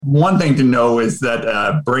one thing to know is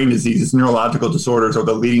that brain diseases, neurological disorders, are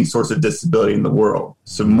the leading source of disability in the world.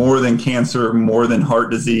 So more than cancer, more than heart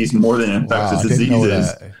disease, more than infectious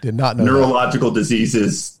diseases, did not know neurological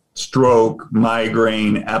diseases, stroke,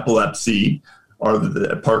 migraine, epilepsy,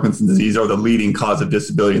 Parkinson's disease are the leading cause of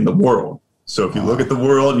disability in the world. So if you look at the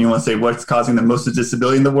world and you want to say what's causing the most of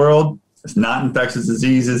disability in the world, it's not infectious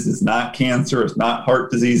diseases, it's not cancer, it's not heart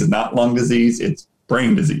disease, it's not lung disease, it's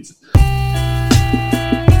brain diseases.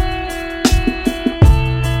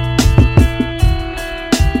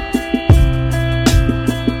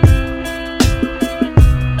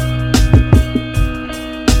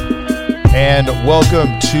 And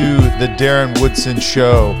welcome to the Darren Woodson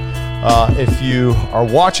Show. If you are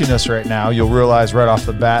watching us right now, you'll realize right off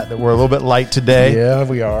the bat that we're a little bit light today. Yeah,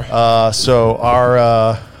 we are. So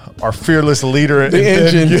our fearless leader, the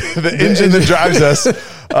engine that drives us,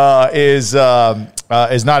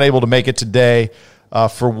 is not able to make it today.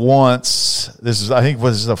 For once, this is, I think,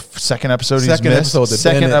 was the second episode he's missed.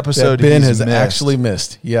 Second episode that Ben has actually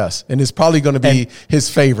missed. Yes, and it's probably going to be his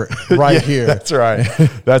favorite here. That's right.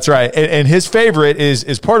 That's right. And his favorite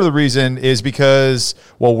is part of the reason is because,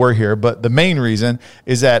 well, we're here, but the main reason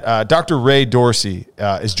is that Dr. Ray Dorsey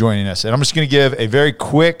is joining us, and I'm just going to give a very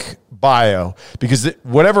quick bio because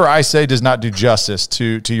whatever I say does not do justice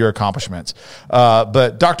to your accomplishments.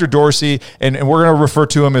 But Dr. Dorsey, and we're going to refer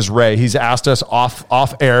to him as Ray. He's asked us off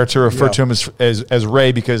air to refer to him as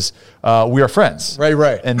Ray because we are friends.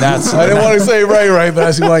 Ray. And that's I didn't want to say Ray, but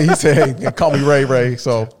that's why he said, hey, call me Ray.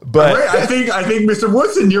 So, but Ray, I think Mr.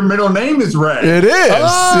 Woodson, your middle name is Ray. It is.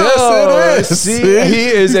 Yes, it is. See, he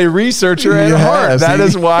is a researcher at heart. That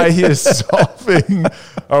is why he is solving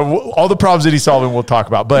all the problems that he's solving. We'll talk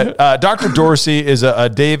about, but Dr. Dorsey is a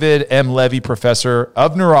David M. Levy Professor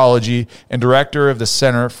of Neurology and Director of the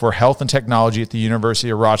Center for Health and Technology at the University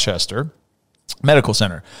of Rochester Medical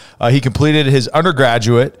Center. He completed his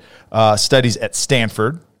undergraduate studies at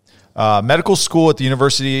Stanford, medical school at the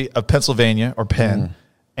University of Pennsylvania, or Penn,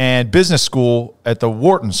 and business school at the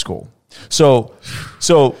Wharton School. So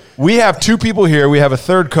we have two people here. We have a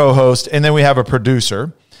third co-host, and then we have a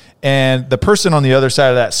producer. And the person on the other side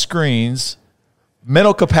of that screen's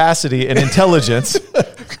mental capacity and intelligence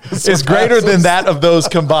is greater than that of those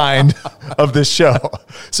combined of this show.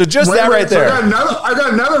 So that right there. I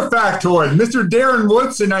got another factoid. Mr. Darren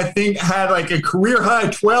Woodson, I think, had like a career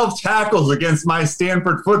high 12 tackles against my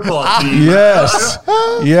Stanford football team.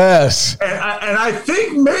 Yes. And I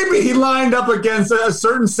think maybe he lined up against a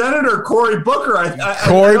certain Senator, Cory Booker.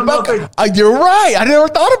 Cory Booker. You're right. I never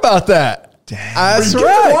thought about that. That's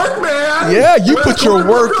right. Work, man. Yeah, you put your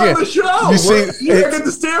work in. The show. You see, get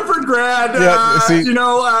the Stanford grad,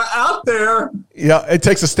 out there. Yeah, it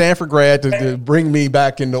takes a Stanford grad to bring me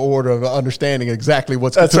back into order of understanding exactly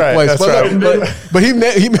what's took place. That's right. But he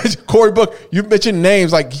mentioned Cory Booker. You mentioned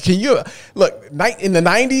names like, can you look in the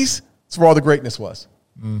 90s? That's where all the greatness was.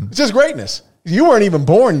 It's just greatness. You weren't even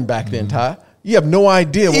born back then, Ty. You have no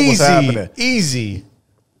idea what was happening. Easy.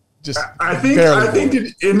 I think,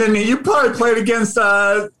 and then you probably played against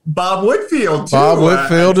Bob Whitfield too. Bob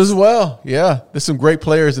Whitfield as well. Yeah, there's some great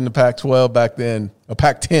players in the Pac-12 back then,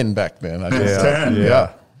 Pac-10 back then. I guess.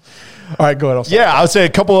 Yeah. All right, go ahead. I would say a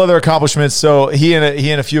couple other accomplishments. So he and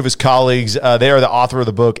a few of his colleagues, they are the author of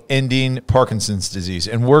the book "Ending Parkinson's Disease,"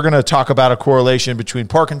 and we're going to talk about a correlation between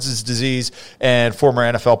Parkinson's disease and former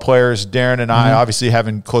NFL players. Darren and I obviously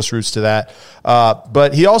having close roots to that,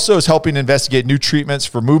 but he also is helping investigate new treatments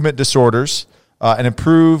for movement disorders and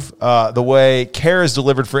improve the way care is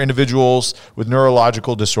delivered for individuals with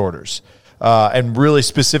neurological disorders, and really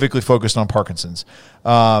specifically focused on Parkinson's.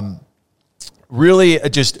 Really,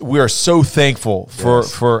 we are so thankful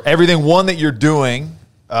for everything, that you're doing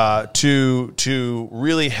to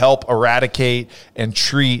really help eradicate and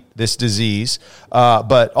treat this disease,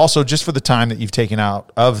 but also just for the time that you've taken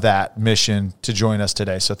out of that mission to join us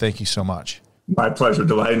today. So thank you so much. My pleasure.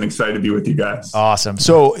 Delighted and excited to be with you guys. Awesome.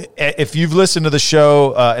 So if you've listened to the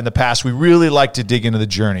show in the past, we really like to dig into the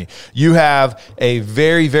journey. You have a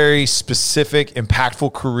very, very specific,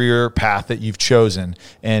 impactful career path that you've chosen,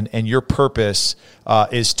 and your purpose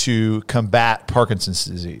is to combat Parkinson's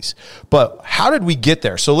disease. But how did we get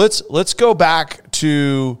there? So let's go back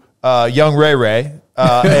to young Ray,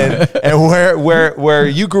 and where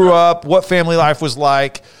you grew up, what family life was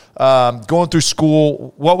like, going through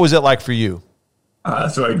school. What was it like for you?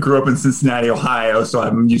 So I grew up in Cincinnati, Ohio, so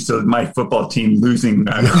I'm used to my football team losing.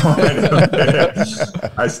 I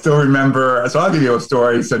still remember, so I'll give you a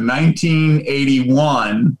story. So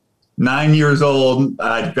 1981, 9 years old,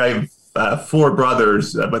 I have four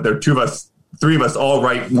brothers, but there are three of us all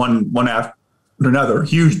right one after another,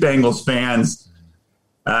 huge Bengals fans.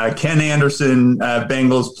 Ken Anderson,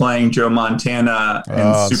 Bengals playing Joe Montana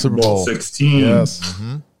in Super Bowl 16. Yes.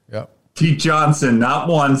 Mm-hmm. Yep. Pete Johnson, not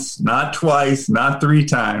once, not twice, not 3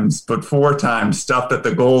 times, but 4 times, stuffed at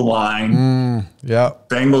the goal line. Yeah.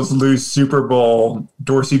 Bengals lose Super Bowl.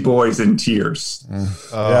 Dorsey boys in tears.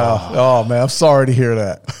 Yeah. Oh, man, I'm sorry to hear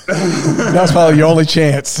that. That's probably your only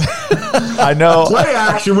chance. I know. Play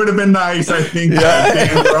action would have been nice, I think. Might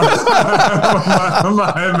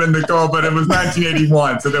have been the goal, but it was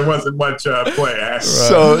 1981, so there wasn't much play action.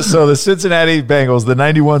 So the Cincinnati Bengals, the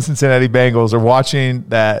 91 Cincinnati Bengals are watching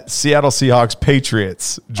that Seattle Seahawks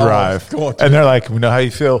Patriots drive. And they're like, we know how you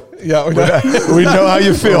feel. Yeah, we know how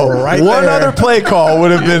you feel. Right One there. other play call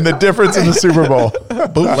would have been the difference in the Super Bowl.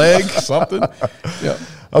 Bootleg, something. Yeah.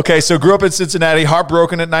 Okay, so grew up in Cincinnati,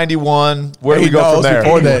 heartbroken at 91. Where do we go from there?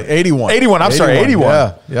 Before that, 81. 81, I'm sorry,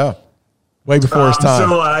 81. Yeah. Way before his time.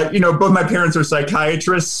 So, both my parents are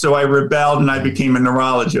psychiatrists, so I rebelled and I became a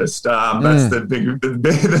neurologist. That's the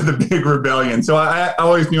big rebellion. So I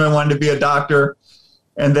always knew I wanted to be a doctor.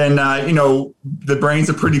 And then, the brain's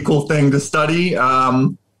a pretty cool thing to study.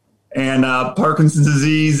 And Parkinson's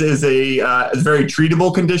disease is a very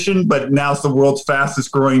treatable condition, but now it's the world's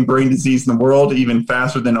fastest growing brain disease in the world, even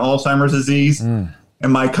faster than Alzheimer's disease.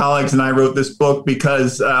 And my colleagues and I wrote this book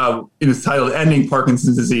because it's titled Ending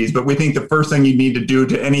Parkinson's Disease. But we think the first thing you need to do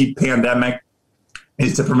to any pandemic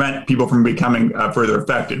is to prevent people from becoming further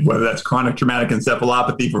affected, whether that's chronic traumatic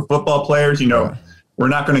encephalopathy for football players. We're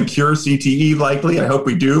not going to cure CTE likely. I hope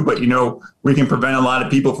we do. But, we can prevent a lot of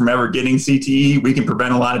people from ever getting CTE. We can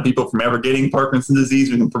prevent a lot of people from ever getting Parkinson's disease.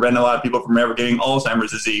 We can prevent a lot of people from ever getting Alzheimer's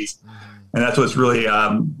disease. And that's what's really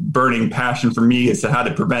burning passion for me as to how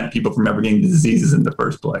to prevent people from ever getting the diseases in the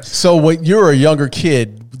first place. So when you were a younger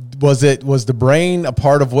kid, was the brain a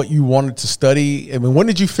part of what you wanted to study? I mean, when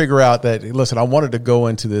did you figure out that, listen, I wanted to go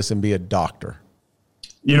into this and be a doctor?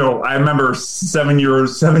 I remember 7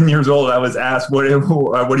 years old, I was asked, what do you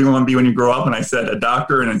want to be when you grow up? And I said, a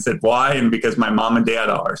doctor. And I said, why? And because my mom and dad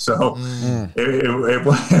are. So it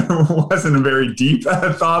wasn't a very deep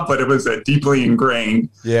thought, but it was deeply ingrained.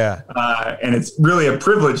 Yeah. And it's really a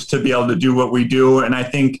privilege to be able to do what we do. And I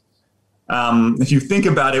think if you think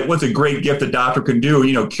about it, what's a great gift a doctor can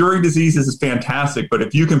do? Curing diseases is fantastic. But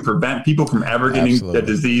if you can prevent people from ever getting the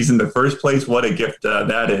disease in the first place, what a gift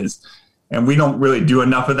that is. And we don't really do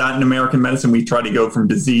enough of that in American medicine. We try to go from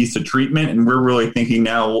disease to treatment. And we're really thinking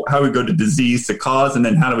now, how do we go to disease to cause? And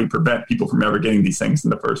then how do we prevent people from ever getting these things in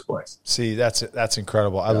the first place? See, that's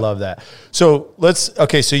incredible. I love that. So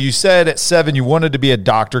so you said at 7 you wanted to be a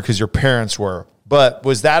doctor because your parents were. But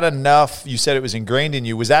was that enough? You said it was ingrained in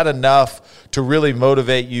you. Was that enough to really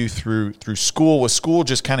motivate you through school? Was school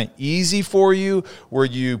just kind of easy for you? Were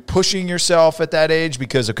you pushing yourself at that age?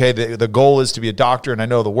 Because, the goal is to be a doctor, and I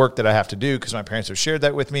know the work that I have to do because my parents have shared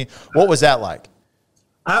that with me. What was that like?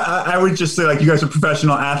 I would just say, you guys are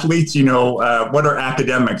professional athletes. What are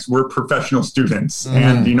academics? We're professional students.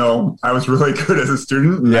 And, I was really good as a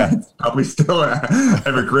student. And I probably still have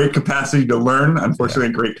a great capacity to learn. Unfortunately,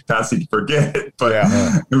 a great capacity to forget, but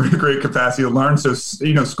a great capacity to learn. So,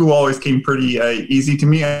 school always came pretty easy to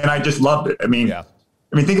me, and I just loved it. I mean,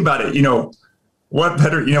 think about it. What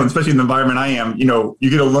better, especially in the environment I am, you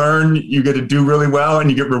get to learn, you get to do really well,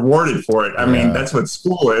 and you get rewarded for it. I mean, that's what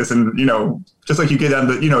school is. And, just like you get on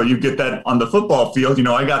the, you get that on the football field,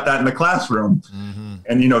 I got that in the classroom.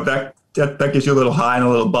 And, that gives you a little high and a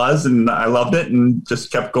little buzz. And I loved it and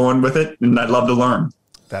just kept going with it. And I'd love to learn.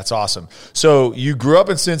 That's awesome. So you grew up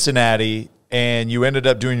in Cincinnati and you ended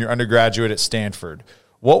up doing your undergraduate at Stanford.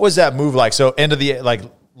 What was that move like? So end of the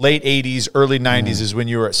late 80s, early 90s is when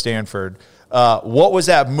you were at Stanford. What was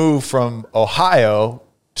that move from Ohio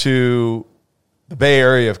to the Bay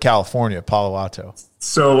Area of California, Palo Alto?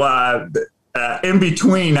 So in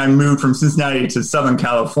between, I moved from Cincinnati to Southern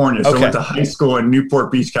California. So I went to high school in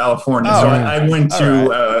Newport Beach, California. I went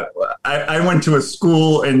to I went to a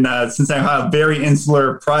school in Cincinnati, Ohio, very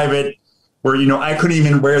insular, private, where, I couldn't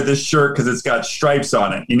even wear this shirt because it's got stripes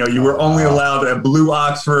on it. You were only allowed a blue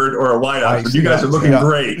Oxford or a white Oxford. You guys are looking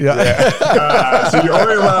great. So you're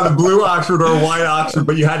only allowed a blue Oxford or a white Oxford,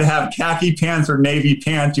 but you had to have khaki pants or navy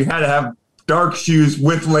pants. You had to have dark shoes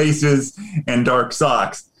with laces and dark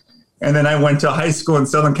socks. And then I went to high school in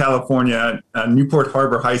Southern California, Newport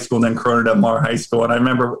Harbor High School, and then Corona Del Mar High School. And I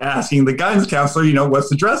remember asking the guidance counselor, what's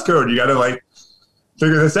the dress code? You got to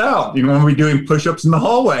figure this out. When we're doing push-ups in the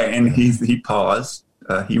hallway. And he paused,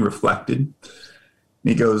 he reflected, and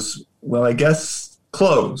he goes, well, I guess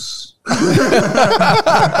clothes.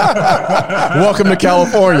 Welcome to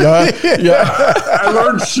California. I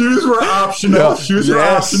learned shoes were optional. Shoes were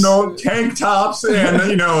optional. Tank tops and,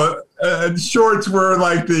 shorts were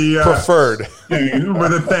like the preferred. Were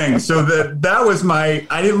the thing. So that was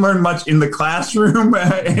I didn't learn much in the classroom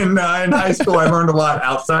in high school. I learned a lot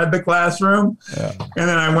outside the classroom. Yeah. And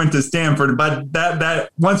then I went to Stanford. But that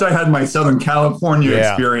once I had my Southern California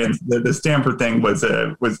experience, the Stanford thing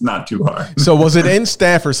was not too hard. So was it in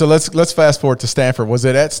Stanford? So let's fast forward to Stanford. Was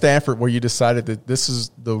it at Stanford where you decided that this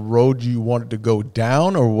is the road you wanted to go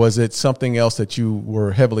down, or was it something else that you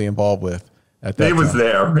were heavily involved with? It was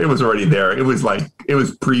there. It was already there. It was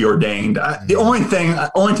preordained. The only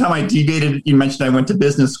time I deviated, you mentioned I went to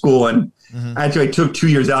business school, and actually I took 2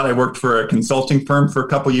 years out. I worked for a consulting firm for a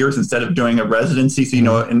couple of years instead of doing a residency.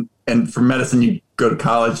 So, and for medicine, you go to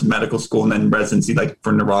college, medical school, and then residency, like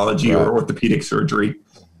for neurology or orthopedic surgery.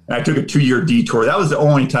 And I took a 2-year detour. That was the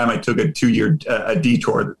only time I took a 2-year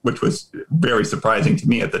detour, which was very surprising to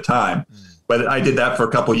me at the time. But I did that for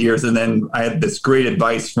a couple of years, and then I had this great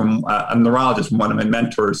advice from a neurologist, one of my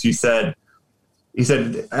mentors. He said,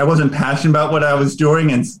 I wasn't passionate about what I was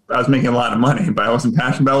doing, and I was making a lot of money, but I wasn't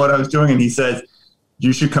passionate about what I was doing. And he said,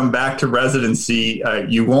 you should come back to residency.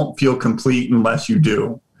 You won't feel complete unless you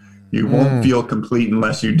do. You won't feel complete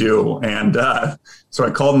unless you do. And so I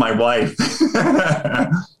called my wife,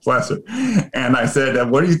 bless her, and I said,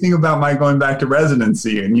 what do you think about my going back to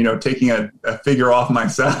residency and, taking a figure off my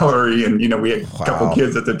salary? And, we had a couple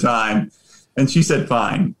kids at the time. And she said,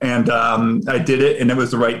 fine. And I did it, and it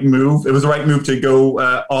was the right move. It was the right move to go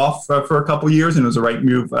off for a couple of years, and it was the right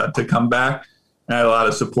move to come back. I had a lot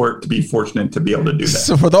of support to be fortunate to be able to do that.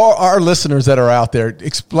 So for our listeners that are out there,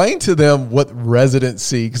 explain to them what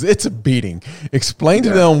residency, because it's a beating. Explain to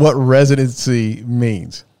them what residency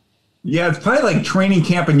means. Yeah, it's probably like training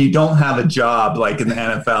camp and you don't have a job like in the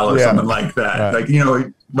NFL or something like that.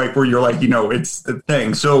 Right. Like where you're like, it's the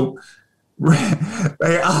thing. So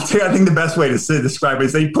I'll tell you, I think the best way to describe it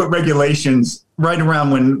is they put regulations right around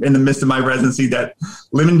when in the midst of my residency that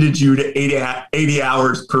limited you to 80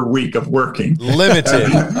 hours per week of working. Limited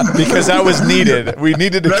because that was needed. We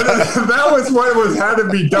needed to. That was what had to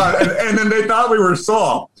be done. And then they thought we were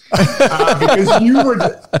soft. Because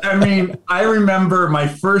I remember my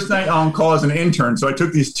first night on call as an intern. So I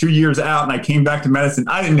took these 2 years out and I came back to medicine.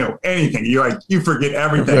 I didn't know anything. You forget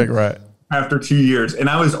everything. Right. After 2 years. And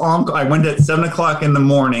I went at 7:00 in the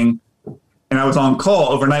morning and I was on call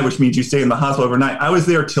overnight, which means you stay in the hospital overnight. I was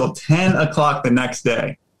there till 10:00 the next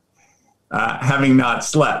day, having not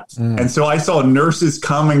slept. And so I saw nurses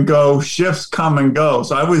come and go, shifts come and go.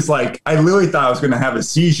 So I was like, I literally thought I was going to have a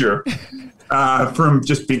seizure from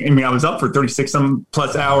just being, I was up for 36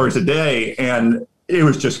 plus hours a day and it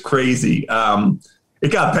was just crazy. It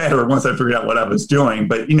got better once I figured out what I was doing,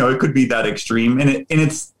 but it could be that extreme. And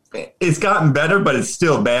it's gotten better, but it's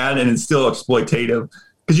still bad and it's still exploitative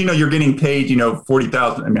because, you're getting paid,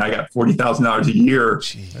 $40,000. I got $40,000 a year,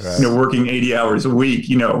 working 80 hours a week,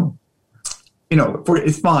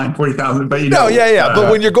 it's fine, 40,000, but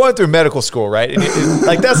but when you're going through medical school, right? And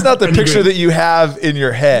that's not the picture that you have in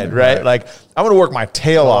your head, right? Like I'm going to work my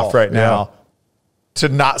tail off right now to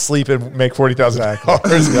not sleep and make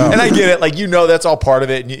 $40,000. And I get it. That's all part of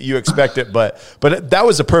it and you expect it. But that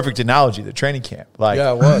was a perfect analogy, the training camp. It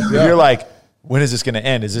was. Yeah. You're like, when is this going to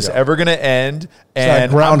end? Is this ever going to end? And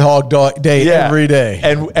it's like Groundhog Day every day.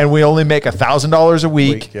 And we only make $1,000 a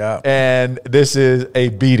week. And this is a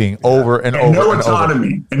beating over and over. No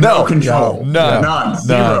autonomy and no control. None.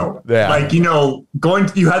 Zero. Yeah.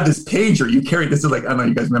 You had this pager. You carried this is like, I don't know,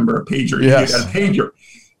 you guys remember a pager. Yes. You had a pager.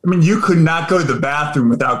 You could not go to the bathroom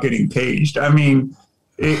without getting paged.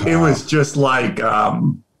 It was just like,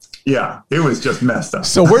 it was just messed up.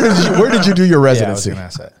 So where did you do your residency?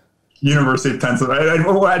 University of Pennsylvania.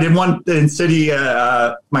 I did one in city,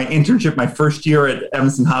 my internship, my first year at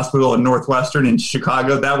Evanston Hospital in Northwestern in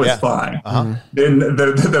Chicago. That was fine. Then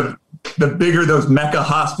the bigger those Mecca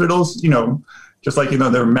hospitals, just like,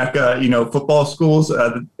 they're Mecca, football schools,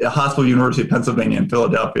 the Hospital University of Pennsylvania in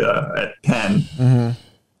Philadelphia at Penn.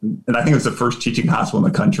 And I think it was the first teaching hospital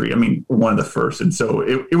in the country. One of the first. And so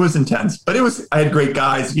it was intense, but I had great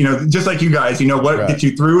guys, just like you guys, what gets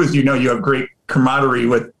you through is, you have great camaraderie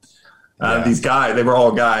with these guys. They were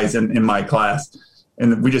all guys in my class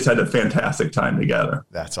and we just had a fantastic time together.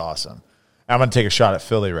 That's awesome. I'm going to take a shot at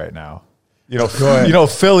Philly right now.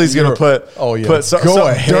 Philly's going to put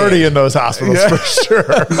something dirty in those hospitals for sure.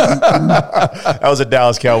 That was a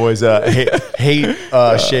Dallas Cowboys hate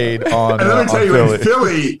shade on. And let me tell you, Philly. In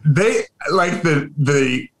Philly, they like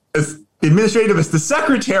the administrative, the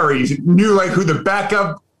secretaries knew who the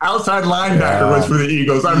backup outside linebacker was for the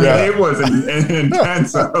Eagles. It was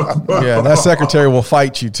intense. That secretary will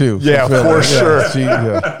fight you too. For sure. She's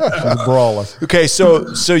a brawler. Okay,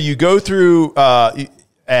 so you go through.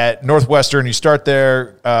 at Northwestern. You start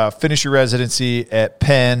there, finish your residency at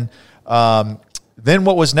Penn. Then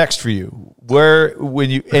what was next for you?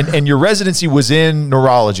 And your residency was in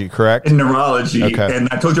neurology, correct? In neurology. Okay. And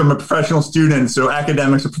I told you I'm a professional student, so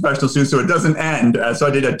academics are professional students, so it doesn't end. So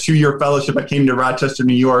I did a 2-year fellowship. I came to Rochester,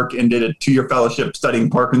 New York, and did a 2-year fellowship studying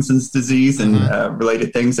Parkinson's disease and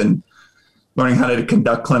related things, and learning how to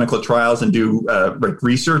conduct clinical trials and do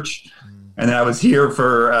research. And then I was here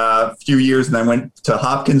for a few years, and I went to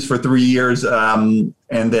Hopkins for 3 years, and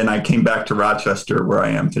then I came back to Rochester, where I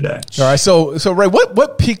am today. All right, so Ray,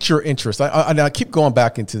 what piqued your interest? I keep going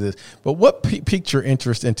back into this, but what piqued your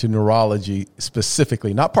interest into neurology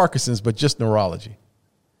specifically? Not Parkinson's, but just neurology.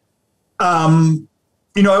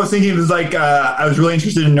 I was thinking it was like I was really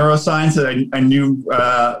interested in neuroscience, and I knew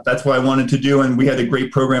that's what I wanted to do. And we had a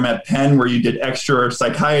great program at Penn where you did extra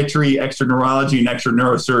psychiatry, extra neurology, and extra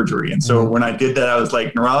neurosurgery. And so when I did that, I was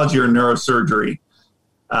like, neurology or neurosurgery?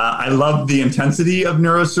 I loved the intensity of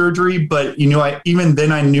neurosurgery, but even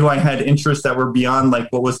then I knew I had interests that were beyond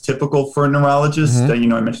like what was typical for a neurologist. I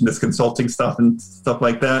mentioned this consulting stuff and stuff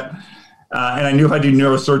like that. And I knew if I do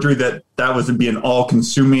neurosurgery, that was to be an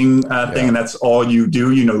all-consuming thing, and that's all you do.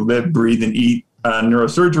 Live, breathe, and eat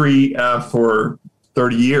neurosurgery for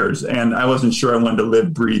 30 years. And I wasn't sure I wanted to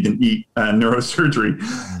live, breathe, and eat neurosurgery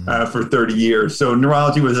for 30 years. So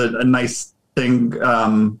neurology was a nice thing.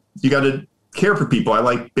 You got to care for people. I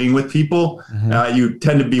like being with people. You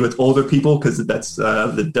tend to be with older people because that's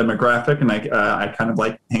the demographic, and I kind of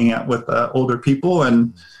like hanging out with older people,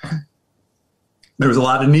 and there was a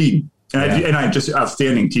lot of need. And I just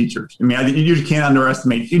outstanding teachers. I mean, you just can't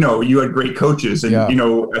underestimate. You had great coaches, and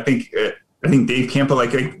I think Dave Campo,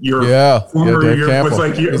 like your former year, was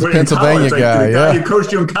like your Pennsylvania college, guy. The guy who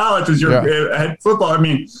coached you in college was your head football. I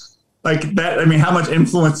mean, like that. I mean, how much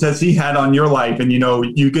influence has he had on your life? And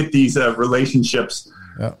you get these relationships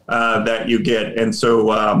that you get, and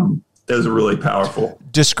so those are really powerful.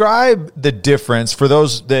 Describe the difference for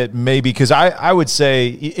those that maybe, because I would say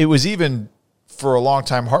it was even for a long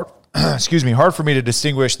time hard for me to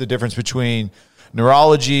distinguish the difference between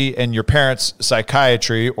neurology and your parents'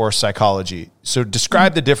 psychiatry or psychology. So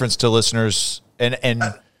describe the difference to listeners and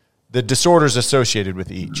the disorders associated with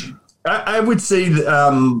each. I would say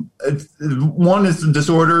one is the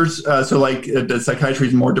disorders. So like the psychiatry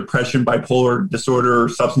is more depression, bipolar disorder,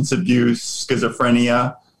 substance abuse,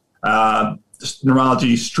 schizophrenia,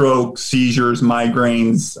 neurology, stroke, seizures,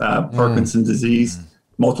 migraines, Parkinson's disease,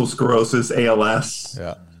 multiple sclerosis, ALS.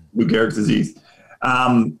 Lou Gehrig's disease.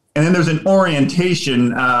 And then there's an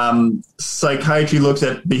orientation. Psychiatry looks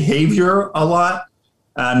at behavior a lot.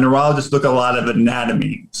 Neurologists look at a lot of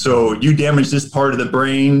anatomy. So you damage this part of the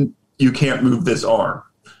brain, you can't move this arm.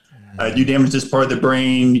 You damage this part of the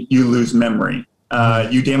brain, you lose memory.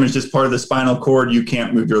 You damage this part of the spinal cord, you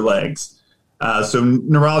can't move your legs. So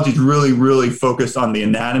neurology is really, really focused on the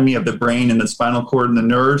anatomy of the brain and the spinal cord and the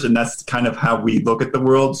nerves, and that's kind of how we look at the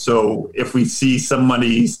world. So if we see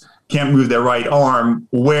somebody's can't move their right arm,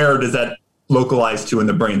 where does that localize to in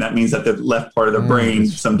the brain? That means that the left part of the brain,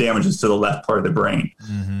 some damages to the left part of the brain.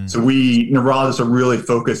 So we neurologists are really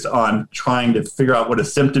focused on trying to figure out what a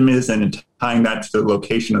symptom is and tying that to the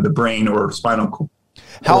location of the brain or spinal cord.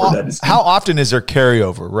 How often is there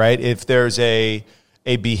carryover, right? If there's a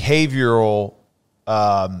behavioral,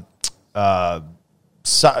 not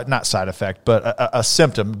side effect, but a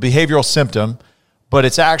symptom, behavioral symptom, but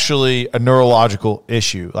it's actually a neurological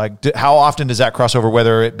issue. Like, how often does that cross over,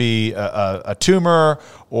 whether it be a tumor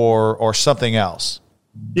or something else?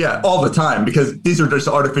 Yeah, all the time, because these are just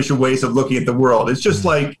artificial ways of looking at the world. It's just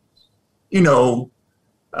like, a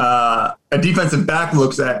defensive back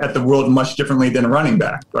looks at the world much differently than a running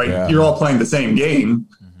back, right? Yeah. You're all playing the same game.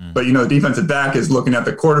 But, the defensive back is looking at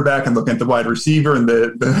the quarterback and looking at the wide receiver, and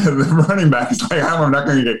the running back is like, I'm not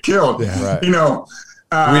going to get killed. Yeah, right.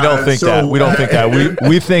 We don't think that. We don't think that.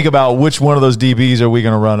 We think about which one of those DBs are we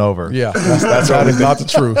going to run over. Yeah, that is not the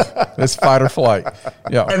truth. It's fight or flight.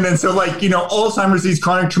 Yeah. And then Alzheimer's disease,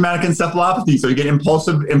 chronic traumatic encephalopathy. So you get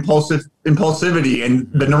impulsivity,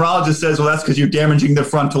 and the neurologist says, well, that's because you're damaging the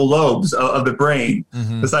frontal lobes of the brain.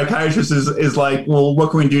 The psychiatrist is like, well,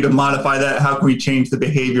 what can we do to modify that? How can we change the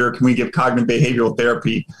behavior? Can we give cognitive behavioral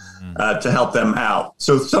therapy to help them out?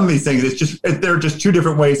 So some of these things, they're just two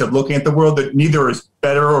different ways of looking at the world, that neither is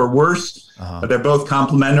better or worse, but they're both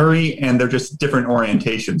complementary, and they're just different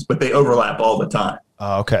orientations, but they overlap all the time.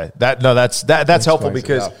 Okay. That's helpful,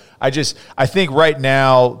 because I think right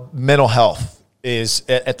now mental health is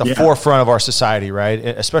at the forefront of our society, right?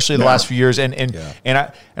 Especially the last few years. And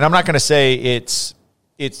I'm not going to say it's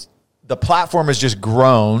the platform has just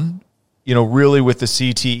grown, really with the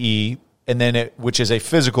CTE, which is a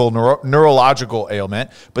physical neurological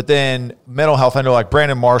ailment, but then mental health. I know like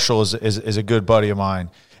Brandon Marshall is a good buddy of mine.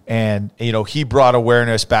 And, he brought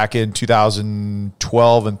awareness back in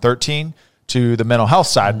 2012 and 13 to the mental health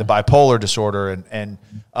side, the bipolar disorder. And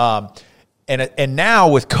now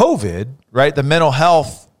with COVID, right, the mental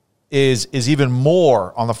health is even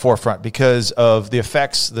more on the forefront because of the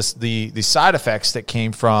effects, the side effects that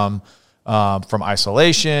came from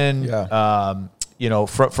isolation,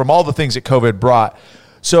 from all the things that COVID brought.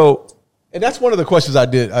 So, and that's one of the questions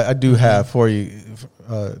I do have for you,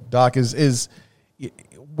 Doc, has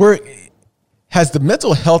the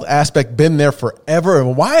mental health aspect been there forever?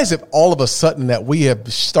 And why is it all of a sudden that we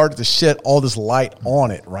have started to shed all this light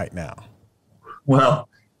on it right now? Well,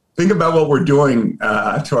 think about what we're doing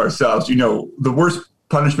to ourselves. The worst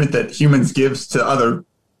punishment that humans gives to other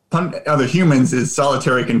humans is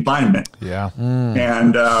solitary confinement. Yeah.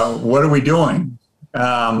 And what are we doing?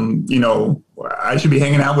 I should be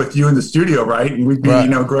hanging out with you in the studio, right? And we'd be,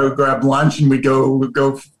 grab lunch and we'd go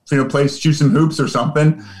play, shoot some hoops or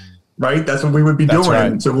something, right? That's what we would be doing.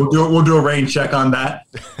 Right. So we'll do a rain check on that.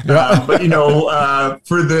 But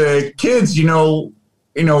for the kids, no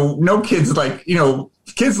kids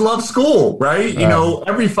kids love school, right?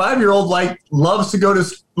 Every 5-year-old loves to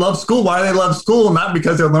love school. Why do they love school? Not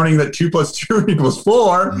because they're learning that 2 + 2 =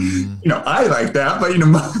 4. I like that, but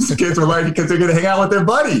most kids are because they're going to hang out with their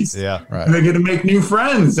buddies. Yeah, right. And they get to make new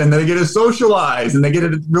friends, and they get to socialize, and they get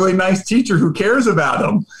a really nice teacher who cares about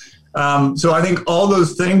them. So I think all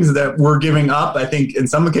those things that we're giving up, I think in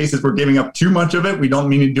some cases we're giving up too much of it. We don't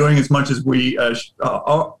mean to be doing as much as we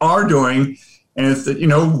are doing, and it's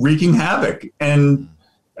wreaking havoc. And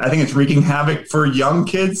I think it's wreaking havoc for young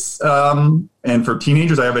kids and for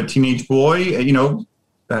teenagers. I have a teenage boy, I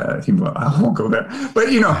won't go there, but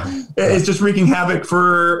it's just wreaking havoc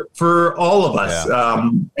for all of us. Yeah.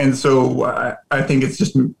 And so I think it's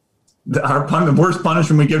just the worst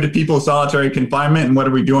punishment we give to people is solitary confinement. And what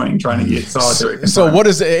are we doing? Trying to get solitary confinement. So what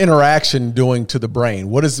is the interaction doing to the brain?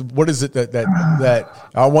 What is it that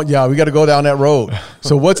I want? Yeah, we got to go down that road.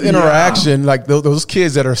 So what's interaction like those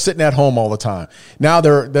kids that are sitting at home all the time? Now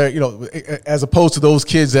they're as opposed to those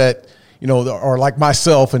kids that are like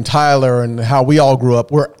myself and Tyler and how we all grew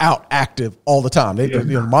up. We're out active all the time.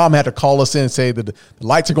 Mom had to call us in and say that the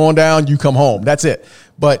lights are going down. You come home. That's it.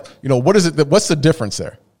 But what is it? What's the difference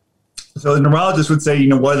there? So the neurologist would say,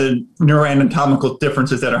 what are the neuroanatomical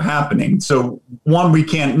differences that are happening? So one, we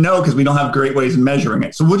can't know because we don't have great ways of measuring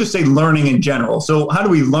it. So we'll just say learning in general. So how do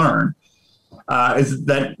we learn? Is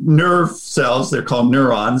that nerve cells, they're called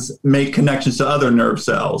neurons, make connections to other nerve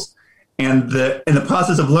cells. And in the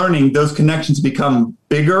process of learning, those connections become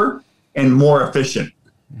bigger and more efficient.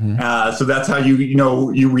 Mm-hmm. So that's how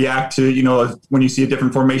you react to, when you see a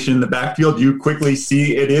different formation in the backfield, you quickly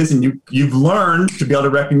see it is, and you've learned to be able to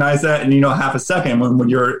recognize that in, half a second. When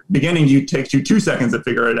you're beginning, it takes you 2 seconds to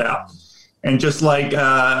figure it out. And just like,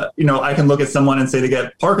 I can look at someone and say they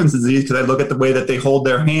get Parkinson's disease because I look at the way that they hold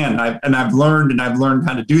their hand. I've learned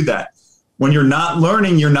how to do that. When you're not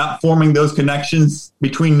learning, you're not forming those connections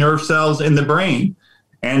between nerve cells in the brain.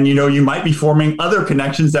 And, you might be forming other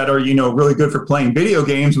connections that are, really good for playing video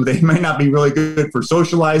games, but they might not be really good for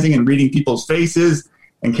socializing and reading people's faces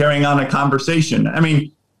and carrying on a conversation. I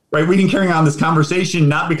mean, right, we can carry on this conversation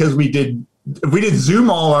not because if we did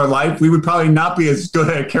Zoom all our life, we would probably not be as good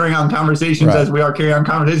at carrying on conversations as we are carrying on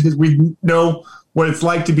conversations because we know what it's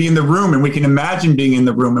like to be in the room, and we can imagine being in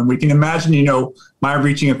the room, and we can imagine, my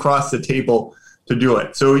reaching across the table to do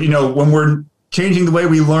it. So, when we're changing the way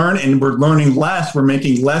we learn and we're learning less, we're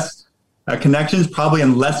making less connections, probably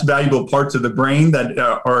in less valuable parts of the brain that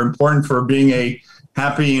are important for being a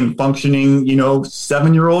happy and functioning,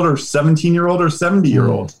 7-year-old or 17-year-old or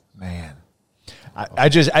 70-year-old. Man,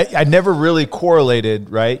 I never really correlated,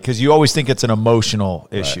 right? Because you always think it's an emotional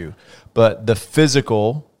issue, but the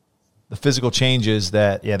physical changes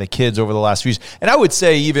that, the kids over the last few years. And I would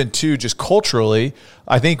say even too, just culturally,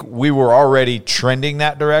 I think we were already trending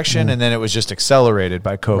that direction, and then it was just accelerated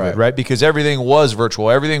by COVID, right? Because everything was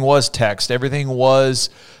virtual, everything was text, everything was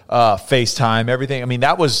FaceTime, everything. I mean,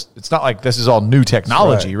 it's not like this is all new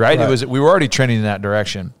technology, right? We were already trending in that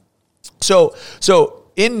direction. So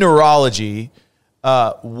in neurology,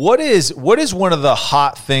 what is one of the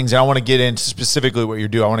hot things? And I want to get into specifically what you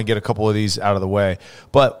do. I want to get a couple of these out of the way.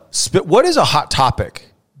 But what is a hot topic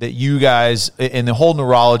that you guys in the whole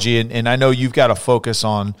neurology? And I know you've got to focus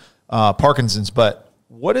on Parkinson's, but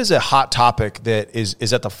what is a hot topic that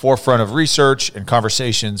is at the forefront of research and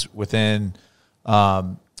conversations within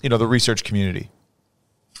the research community?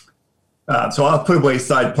 So I'll put away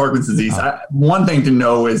aside Parkinson's disease. One thing to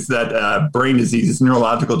know is that brain diseases,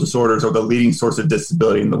 neurological disorders, are the leading source of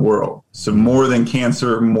disability in the world. So more than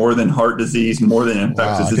cancer, more than heart disease, more than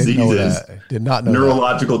infectious diseases, did not know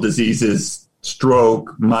neurological diseases,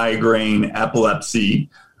 stroke, migraine, epilepsy,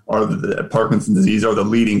 Parkinson's disease are the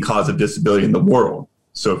leading cause of disability in the world.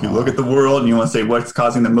 So if you look at the world and you want to say what's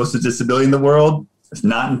causing the most of disability in the world, it's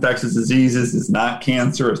not infectious diseases, it's not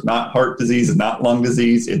cancer, it's not heart disease, it's not lung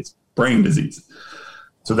disease, it's brain disease.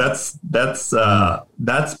 So that's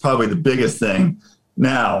probably the biggest thing.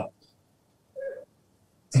 Now,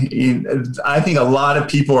 I think a lot of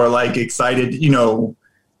people are like excited,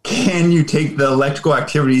 can you take the electrical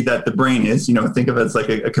activity that the brain is, think of it as like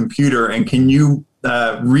a computer, and can you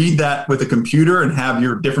read that with a computer and have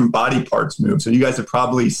your different body parts move? So you guys have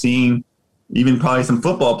probably seen even probably some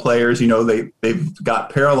football players, they've got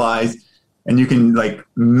paralyzed, and you can like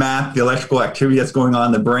map the electrical activity that's going on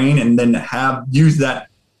in the brain, and then use that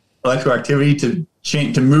electrical activity to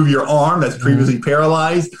move your arm that's previously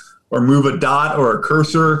paralyzed, or move a dot or a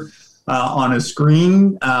cursor on a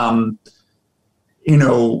screen. Can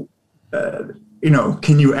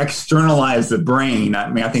you externalize the brain? I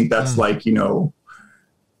mean, I think that's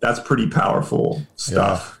that's pretty powerful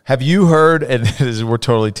stuff. Yeah. Have you heard, and we're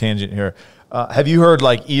totally tangent here, have you heard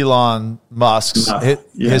like Elon Musk's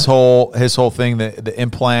his whole thing, the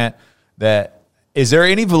implant? Is there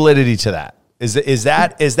any validity to that? Is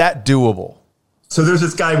that doable? So there's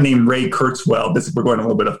this guy named Ray Kurzweil. We're going a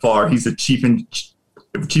little bit far. He's a chief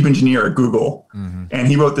engineer at Google, and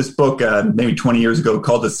he wrote this book maybe 20 years ago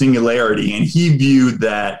called The Singularity, and he viewed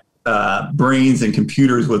that brains and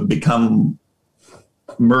computers would become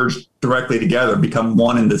merged directly together, become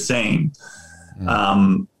one and the same.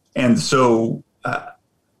 And so, I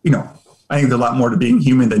think there's a lot more to being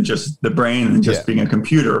human than just the brain and just being a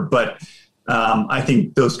computer. But I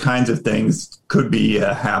think those kinds of things could be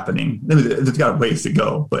happening. There's got a ways to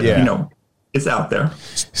go, but it's out there.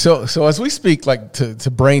 So as we speak, like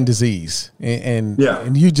to brain disease, and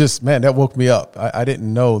you just, man, that woke me up. I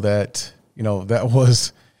didn't know that that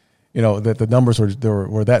was that the numbers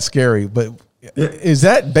were that scary. But is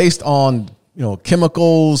that based on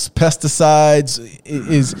chemicals, pesticides?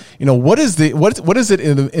 What is it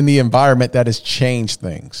in the environment that has changed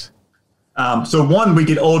things? So one, we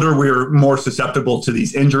get older, we're more susceptible to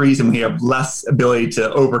these injuries, and we have less ability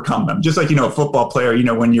to overcome them. Just like, a football player,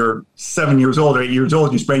 when you're 7 years old or 8 years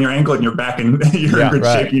old, you sprain your ankle and you're back in good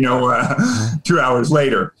shape, 2 hours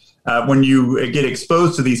later. When you get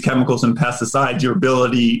exposed to these chemicals and pesticides, your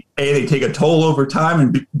ability, A, they take a toll over time,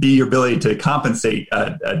 and B, your ability to compensate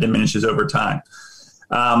diminishes over time.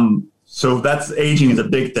 So that's aging is a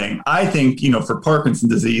big thing. I think, for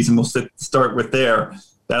Parkinson's disease, and we'll start with there,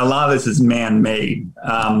 that a lot of this is man-made.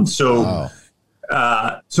 So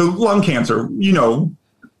lung cancer,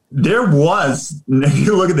 there was, if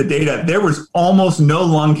you look at the data, there was almost no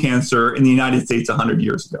lung cancer in the United States 100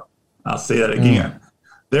 years ago. I'll say that again.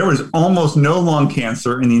 There was almost no lung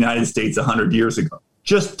cancer in the United States 100 years ago.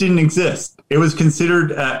 Just didn't exist. It was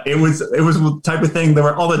considered, it was the type of thing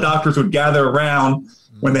that all the doctors would gather around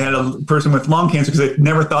when they had a person with lung cancer, because they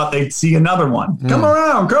never thought they'd see another one. Come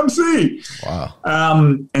around, come see. Wow.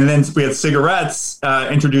 And then we had cigarettes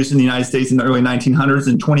introduced in the United States in the early 1900s,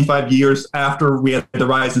 and 25 years after we had the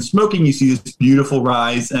rise in smoking, you see this beautiful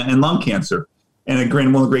rise in lung cancer. And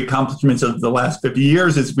again, one of the great accomplishments of the last 50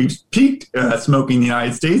 years is we've peaked smoking in the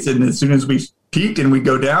United States. And as soon as we've peaked and we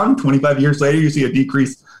go down, 25 years later, you see a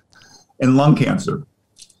decrease in lung cancer.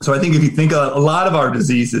 So I think if you think a lot of our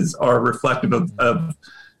diseases are reflective of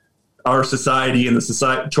our society and the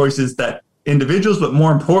society choices that individuals, but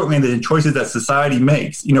more importantly, the choices that society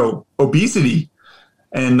makes. Obesity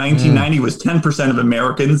in 1990 was 10% of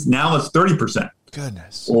Americans. Now it's 30%.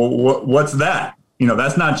 Goodness. Well, what's that?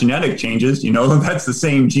 That's not genetic changes. That's the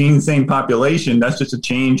same gene, same population. That's just a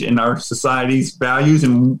change in our society's values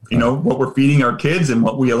and, what we're feeding our kids and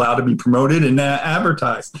what we allow to be promoted and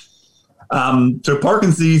advertised. So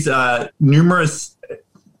Parkinson's, I'll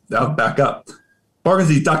back up.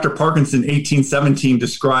 Parkinson's, Dr. Parkinson, 1817,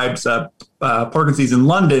 describes Parkinson's in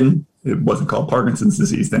London. It wasn't called Parkinson's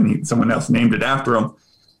disease. Then someone else named it after him.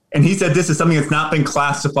 And he said, this is something that's not been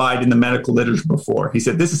classified in the medical literature before. He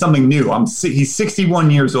said, this is something new. He's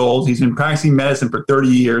 61 years old. He's been practicing medicine for 30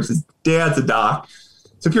 years. His dad's a doc.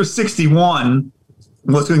 So if you're 61,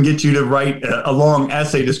 what's going to get you to write a long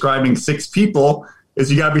essay describing 6 people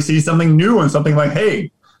is you got to see something new and something like,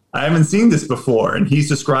 hey, I haven't seen this before. And he's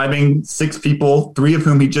describing 6 people, 3 of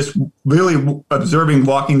whom he just really observing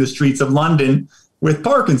walking the streets of London with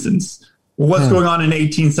Parkinson's. Well, what's going on in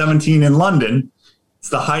 1817 in London? It's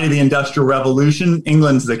the height of the Industrial Revolution.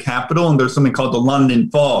 England's the capital, and there's something called the London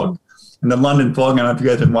Fog. And the London Fog, I don't know if you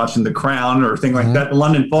guys have been watching The Crown or thing like that. The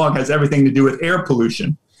London Fog has everything to do with air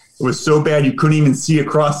pollution. It was so bad you couldn't even see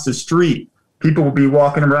across the street. People would be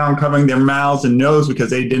walking around covering their mouths and nose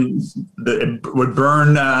because it would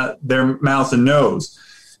burn their mouths and nose.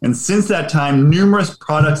 And since that time, numerous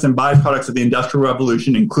products and byproducts of the Industrial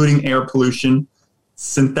Revolution, including air pollution,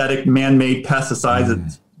 synthetic man-made pesticides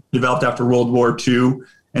that developed after World War II,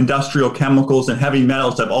 industrial chemicals, and heavy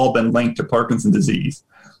metals have all been linked to Parkinson's disease.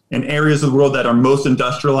 In areas of the world that are most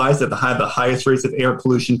industrialized, that have the highest rates of air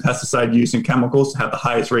pollution, pesticide use, and chemicals, have the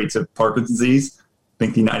highest rates of Parkinson's disease.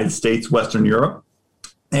 Think the United States, Western Europe.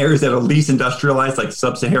 Areas that are least industrialized, like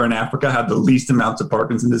sub-Saharan Africa, have the least amounts of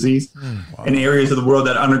Parkinson's disease. Wow. And areas of the world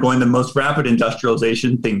that are undergoing the most rapid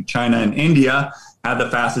industrialization, think China and India, have the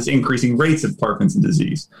fastest increasing rates of Parkinson's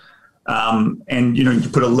disease. And, you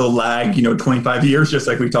can put a little lag, 25 years, just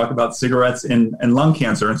like we talked about cigarettes and lung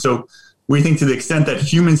cancer. And so we think to the extent that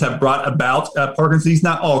humans have brought about Parkinson's disease,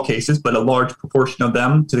 not all cases, but a large proportion of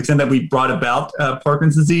them, to the extent that we brought about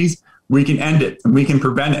Parkinson's disease, we can end it and we can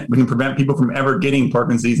prevent it. We can prevent people from ever getting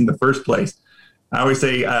Parkinson's disease in the first place. I always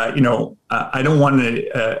say, I don't want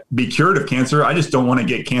to be cured of cancer. I just don't want to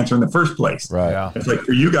get cancer in the first place. Right. Yeah. It's like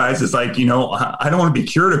for you guys, it's like, I don't want to be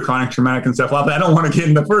cured of chronic traumatic encephalopathy. I don't want to get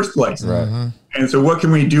in the first place. Right. And so what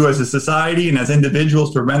can we do as a society and as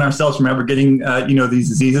individuals to prevent ourselves from ever getting, these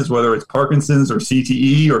diseases, whether it's Parkinson's or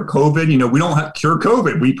CTE or COVID? We don't cure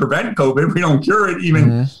COVID. We prevent COVID. We don't cure it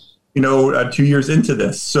even, 2 years into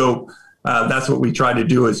this. So that's what we try to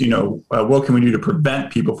do is, what can we do to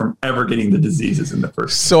prevent people from ever getting the diseases in the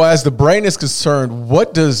first place? So as the brain is concerned,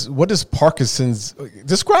 what does Parkinson's,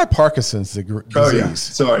 describe Parkinson's disease? Oh, yeah.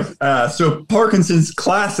 Sorry. So Parkinson's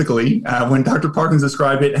classically, when Dr. Parkinson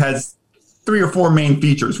described it, has 3 or 4 main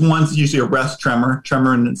features. One's usually a rest tremor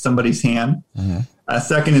in somebody's hand.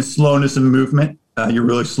 Second is slowness in movement. You're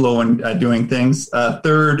really slow in doing things.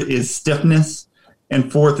 Third is stiffness. And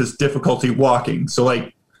fourth is difficulty walking. So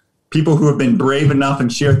like, people who have been brave enough and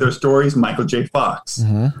shared their stories, Michael J. Fox,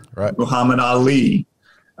 right. Muhammad Ali,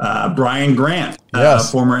 Brian Grant,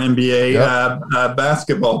 former NBA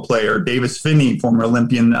basketball player, Davis Finney, former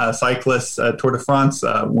Olympian cyclist, Tour de France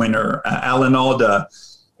winner, Alan Alda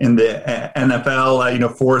in the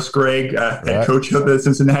NFL, Forrest Gregg, head coach of the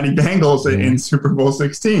Cincinnati Bengals in Super Bowl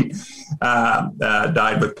 16,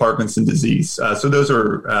 died with Parkinson's disease. So those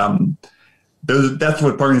are that's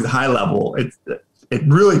what Parkinson's high level. It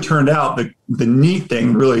really turned out the neat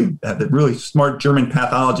thing, the really smart German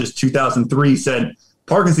pathologist 2003 said,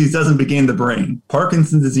 Parkinson's disease doesn't begin in the brain.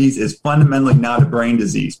 Parkinson's disease is fundamentally not a brain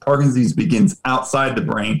disease. Parkinson's disease begins outside the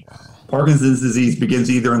brain. Parkinson's disease begins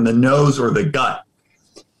either in the nose or the gut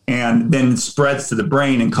and then spreads to the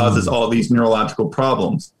brain and causes all these neurological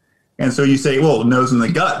problems. And so you say, well, the nose and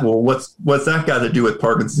the gut, well, what's that got to do with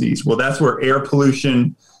Parkinson's disease? Well, that's where air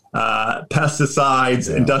pollution,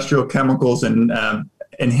 pesticides, industrial chemicals, and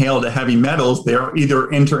inhaled heavy metals, they're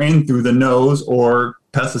either enter in through the nose, or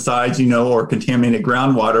pesticides, or contaminated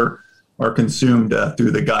groundwater are consumed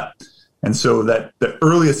through the gut. And so that the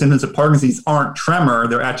earliest symptoms of Parkinson's disease aren't tremor,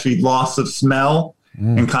 they're actually loss of smell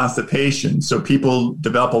and constipation. So people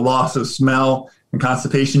develop a loss of smell and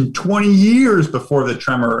constipation 20 years before the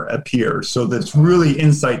tremor appears. So that's really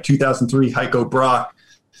insight. 2003, Heiko Brock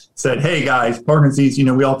said, hey guys, Parkinson's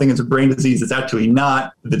disease, we all think it's a brain disease. It's actually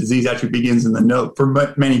not. The disease actually begins in the nose, for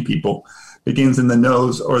many people, begins in the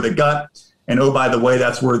nose or the gut. And oh, by the way,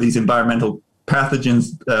 that's where these environmental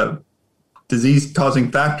pathogens,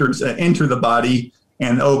 disease-causing factors enter the body.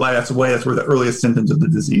 And oh, by that's where the earliest symptoms of the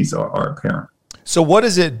disease are apparent. So what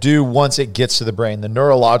does it do once it gets to the brain? The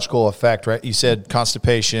neurological effect, right? You said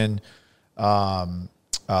constipation,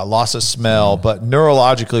 loss of smell, but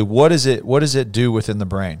neurologically, what does it do within the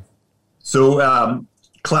brain? So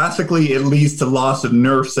classically, it leads to loss of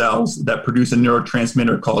nerve cells that produce a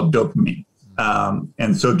neurotransmitter called dopamine.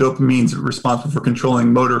 And so dopamine is responsible for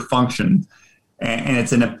controlling motor function. And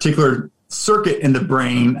it's in a particular circuit in the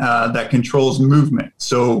brain that controls movement.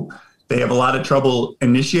 So they have a lot of trouble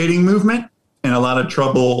initiating movement and a lot of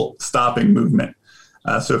trouble stopping movement.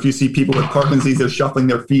 So if you see people with Parkinson's disease, they're shuffling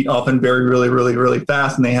their feet often very, really, really, really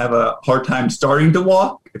fast, and they have a hard time starting to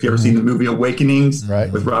walk. If you've ever seen the movie Awakenings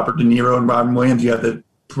with Robert De Niro and Robin Williams, you have the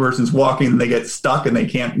person's walking and they get stuck and they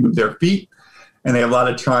can't move their feet, and they have a lot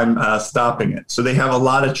of time stopping it. So they have a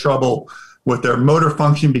lot of trouble with their motor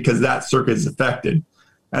function because that circuit is affected.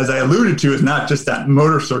 As I alluded to, it's not just that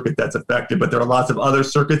motor circuit that's affected, but there are lots of other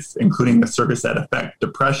circuits, including the circuits that affect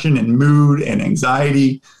depression and mood and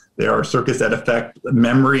anxiety. There are circuits that affect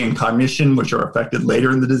memory and cognition, which are affected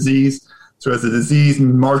later in the disease. So as the disease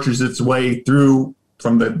marches its way through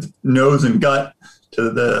from the nose and gut to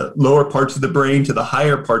the lower parts of the brain to the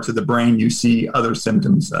higher parts of the brain, you see other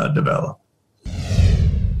symptoms develop.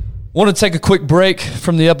 Want to take a quick break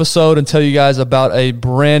from the episode and tell you guys about a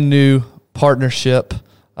brand new partnership.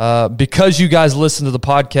 Because you guys listen to the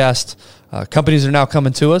podcast, companies are now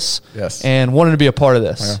coming to us and wanting to be a part of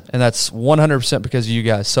this. Yeah. And that's 100% because of you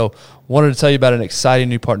guys. So wanted to tell you about an exciting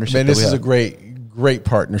new partnership. Man, this is a great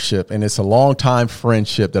partnership, and it's a long-time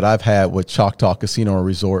friendship that I've had with Choctaw Casino and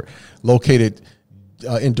Resort, located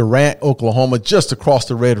in Durant, Oklahoma, just across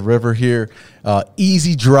the Red River here.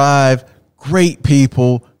 Easy drive, great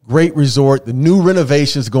people, great resort. The new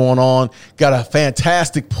renovations going on. Got a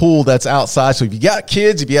fantastic pool that's outside. So if you got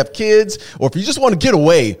kids, if you have kids, or if you just want to get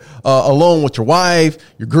away alone with your wife,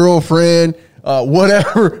 your girlfriend,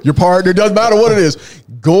 whatever, your partner, doesn't matter what it is,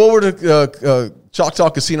 go over to Choctaw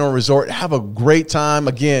Casino and Resort. Have a great time.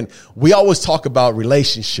 Again, we always talk about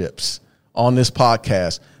relationships on this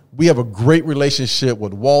podcast. We have a great relationship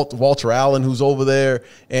with Walter Allen, who's over there,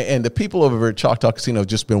 and the people over at Choctaw Casino have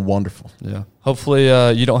just been wonderful. Yeah. Hopefully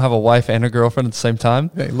you don't have a wife and a girlfriend at the same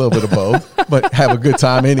time. Hey, a little bit of both, but have a good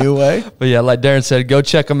time anyway. But yeah, like Darren said, go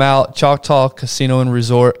check them out, Choctaw Casino and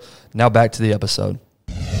Resort. Now back to the episode.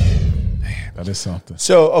 Man, that is something.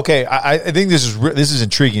 So, okay, I think this is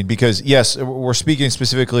intriguing because, yes, we're speaking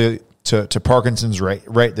specifically to Parkinson's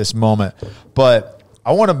right this moment, but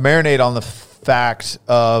I want to marinate on the fact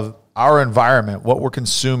of our environment, what we're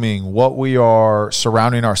consuming, what we are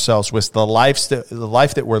surrounding ourselves with, the life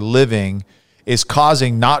that we're living is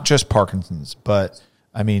causing not just Parkinson's, but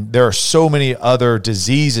I mean, there are so many other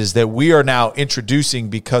diseases that we are now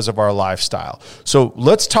introducing because of our lifestyle. So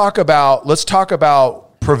let's talk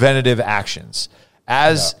about preventative actions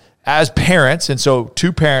as parents. And so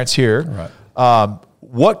 2 parents here, right.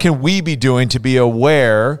 What can we be doing to be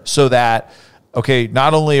aware so that, okay,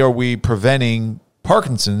 not only are we preventing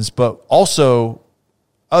Parkinson's, but also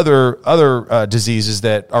other diseases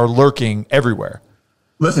that are lurking everywhere?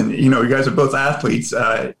 Listen, you guys are both athletes.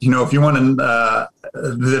 If you want to,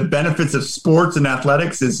 the benefits of sports and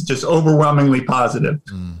athletics is just overwhelmingly positive.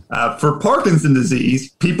 For Parkinson's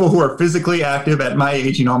disease, people who are physically active at my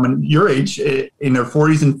age, I'm your age, in their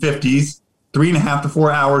 40s and 50s, 3.5 to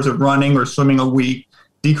 4 hours of running or swimming a week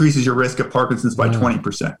decreases your risk of Parkinson's by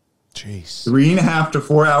 20%. Jeez. 3.5 to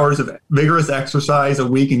 4 hours of vigorous exercise a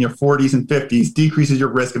week in your 40s and 50s decreases your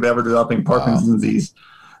risk of ever developing Parkinson's disease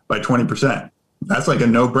by 20%. That's like a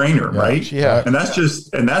no-brainer, right? Yeah. And that's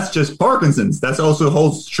just Parkinson's. That also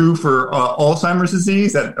holds true for Alzheimer's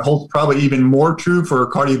disease. That holds probably even more true for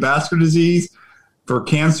cardiovascular disease, for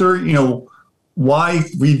cancer. Why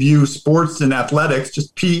we view sports and athletics,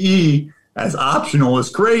 just PE, as optional is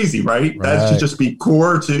crazy, right? That should just be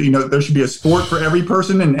core to, there should be a sport for every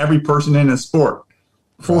person and every person in a sport.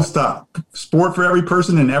 Full stop. Sport for every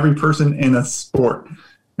person and every person in a sport.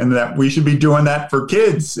 And that we should be doing that for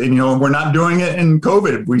kids. And, we're not doing it in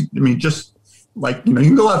COVID. Just like, you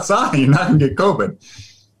can go outside, you're not going to get COVID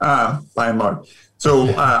by and large.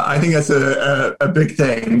 So I think that's a big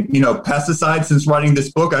thing. Pesticides, since writing this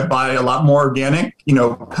book, I buy a lot more organic.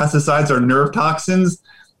 Pesticides are nerve toxins.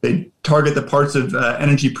 They target the parts of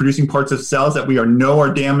energy-producing parts of cells that we know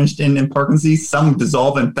are damaged in Parkinson's. Some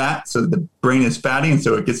dissolve in fat, so the brain is fatty, and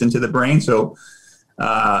so it gets into the brain. So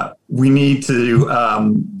we need to,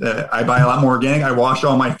 I buy a lot more organic. I wash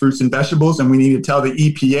all my fruits and vegetables, and we need to tell the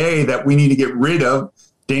EPA that we need to get rid of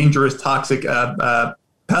dangerous, toxic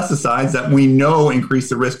pesticides that we know increase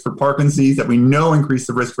the risk for Parkinson's, that we know increase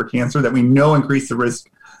the risk for cancer, that we know increase the risk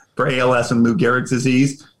for ALS and Lou Gehrig's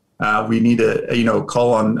disease. We need to,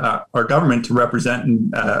 call on our government to represent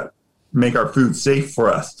and make our food safe for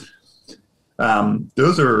us.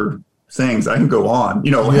 Those are things. I can go on.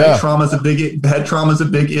 Head trauma is a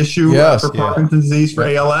big issue for Parkinson's disease, for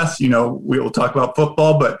ALS. We will talk about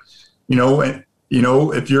football, but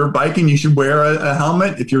if you're biking, you should wear a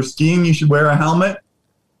helmet. If you're skiing, you should wear a helmet.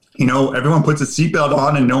 Everyone puts a seatbelt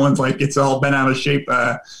on, and no one's like it's all bent out of shape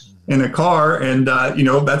in a car, and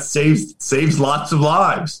that saves lots of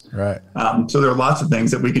lives. Right. So there are lots of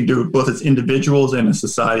things that we can do both as individuals and as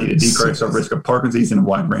society to decrease our risk of Parkinson's and a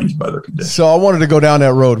wide range of other conditions. So I wanted to go down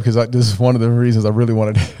that road because this is one of the reasons I really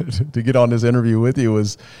wanted to get on this interview with you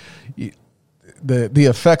was the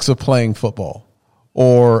effects of playing football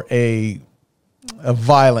or a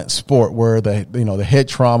violent sport where the head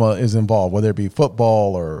trauma is involved, whether it be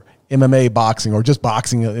football or MMA, boxing, or just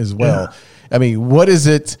boxing as well. Yeah. I mean,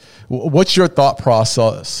 what's your thought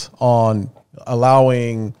process on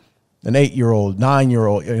allowing an 8-year-old,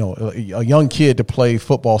 9-year-old, a young kid to play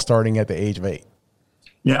football starting at the age of 8?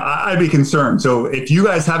 Yeah, I'd be concerned. So if you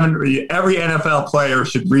guys haven't, every NFL player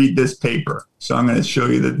should read this paper. So I'm going to show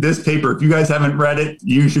you that this paper, if you guys haven't read it,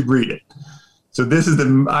 you should read it. So this is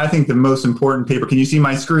I think the most important paper. Can you see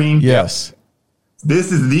my screen? Yes.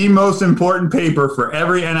 This is the most important paper for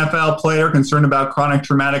every NFL player concerned about chronic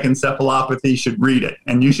traumatic encephalopathy should read it.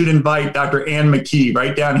 And you should invite Dr. Ann McKee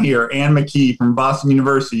right down here, Ann McKee from Boston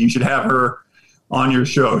University. You should have her on your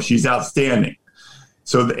show. She's outstanding.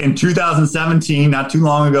 So in 2017, not too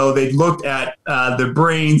long ago, they looked at the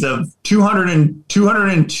brains of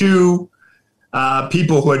 202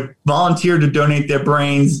 people who had volunteered to donate their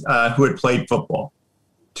brains who had played football.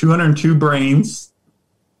 202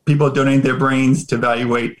 people donated their brains to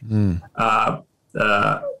evaluate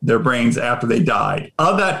their brains after they died.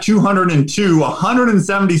 Of that 202,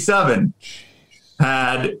 177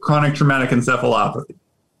 had chronic traumatic encephalopathy.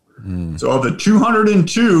 So of the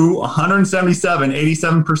 202, 177,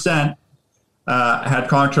 87% had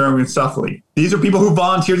chronic traumatic encephalopathy. These are people who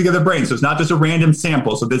volunteered to give their brains. So it's not just a random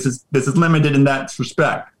sample. So this is limited in that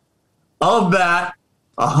respect. Of that,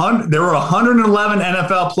 there were 111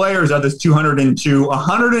 NFL players of this 202.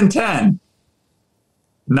 110,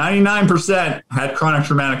 99% had chronic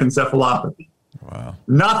traumatic encephalopathy. Wow.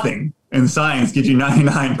 Nothing in science gives you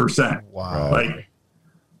 99%. Wow.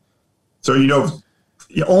 So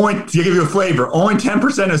only to give you a flavor, only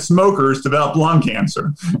 10% of smokers develop lung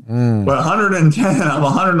cancer, but 110 of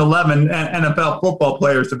 111 NFL football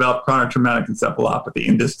players develop chronic traumatic encephalopathy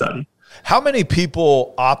in this study. How many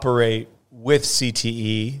people operate with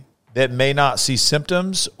CTE that may not see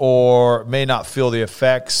symptoms or may not feel the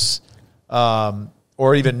effects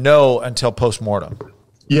or even know until postmortem?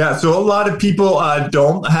 Yeah, so a lot of people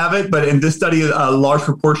don't have it, but in this study, a large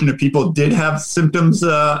proportion of people did have symptoms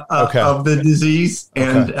of the disease.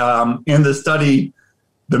 And in the study,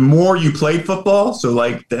 the more you played football, so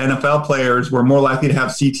like the NFL players were more likely to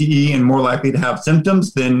have CTE and more likely to have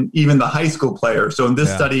symptoms than even the high school players. So in this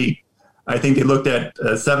study, I think they looked at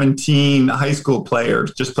 17 high school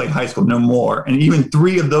players, just played high school, no more. And even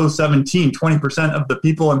 3 of those 17, 20% of the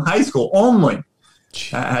people in high school only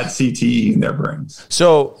had CTE in their brains.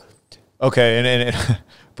 So, and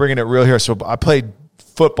bringing it real here. So I played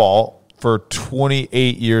football for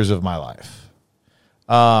 28 years of my life.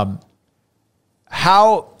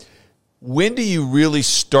 When do you really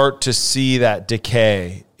start to see that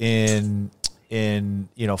decay in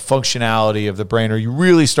functionality of the brain, or you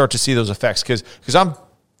really start to see those effects? Because I'm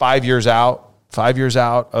 5 years out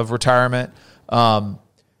of retirement. I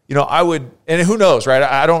would, and who knows, right?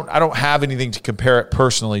 I don't have anything to compare it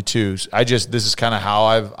personally to. This is kind of how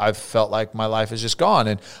I've felt like my life has just gone,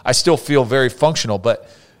 and I still feel very functional. But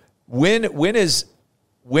when is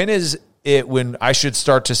it when I should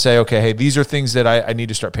start to say, okay, hey, these are things that I need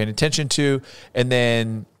to start paying attention to, and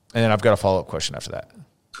then I've got a follow-up question after that.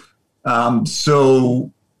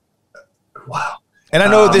 Wow. And I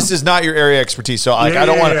know this is not your area of expertise, so I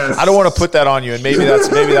don't want to put that on you, and maybe that's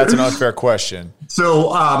an unfair question.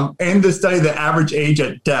 So in the study, the average age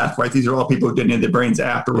at death, right? These are all people who didn't have their brains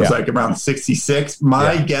after, was like around 66.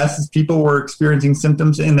 My guess is people were experiencing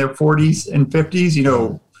symptoms in their 40s and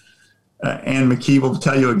 50s. Ann McKee will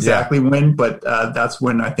tell you exactly when, but that's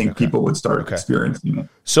when I think people would start experiencing it.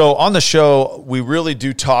 So on the show, we really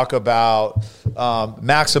do talk about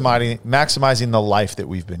maximizing the life that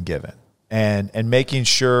we've been given. And making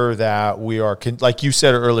sure that we are, like you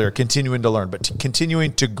said earlier, continuing to learn, but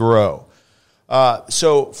continuing to grow.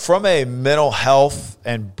 So from a mental health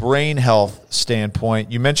and brain health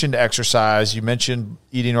standpoint, you mentioned exercise, you mentioned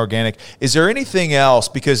eating organic. Is there anything else?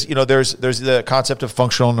 Because there's the concept of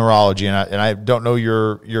functional neurology, and I don't know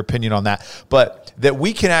your opinion on that, but that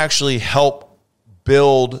we can actually help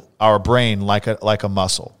build our brain like a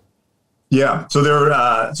muscle. Yeah. So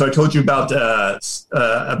so I told you about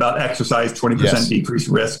exercise, 20% decreased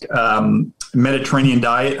risk. Mediterranean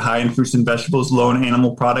diet, high in fruits and vegetables, low in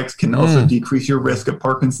animal products, can also decrease your risk of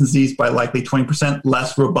Parkinson's disease by likely 20%.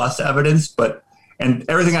 Less robust evidence, and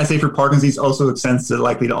everything I say for Parkinson's disease also extends to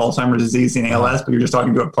likely to Alzheimer's disease and ALS. But you're just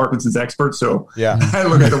talking to a Parkinson's expert, so I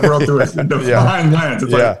look at the world through a defined lens.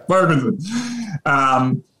 It's like Parkinson's.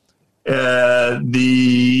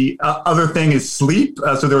 The other thing is sleep.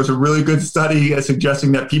 So there was a really good study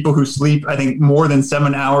suggesting that people who sleep, I think, more than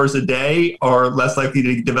 7 hours a day are less likely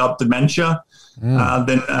to develop dementia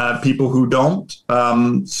than people who don't.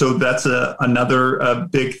 So that's another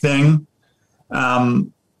big thing.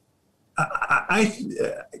 Can I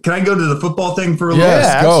go to the football thing for a little bit?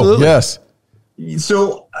 Yes, go. Yes.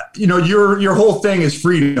 So, your whole thing is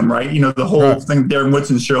freedom, right? The whole thing Darren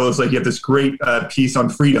Woodson shows, like, you have this great piece on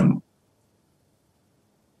freedom.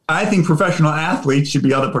 I think professional athletes should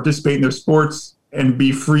be able to participate in their sports and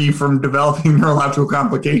be free from developing neurological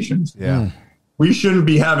complications. Yeah. We shouldn't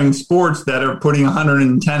be having sports that are putting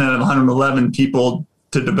 110 out of 111 people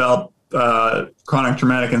to develop chronic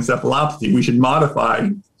traumatic encephalopathy. We should modify,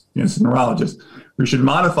 as a neurologist, we should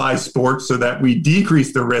modify sports so that we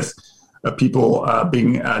decrease the risk of people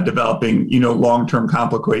developing, long-term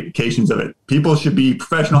complications of it. People should be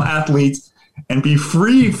professional athletes and be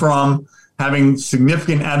free from having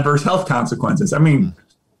significant adverse health consequences. I mean,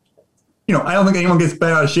 I don't think anyone gets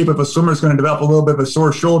bent out of shape if a swimmer is going to develop a little bit of a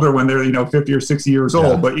sore shoulder when they're, 50 or 60 years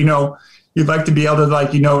old. But, you'd like to be able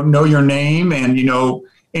to, know your name and,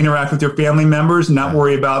 interact with your family members and not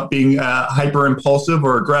worry about being hyper impulsive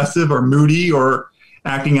or aggressive or moody or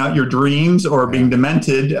acting out your dreams or being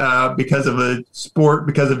demented because of a sport,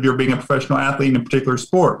 because of your being a professional athlete in a particular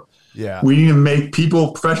sport. Yeah. We need to make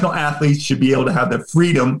professional athletes should be able to have the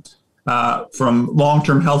freedom from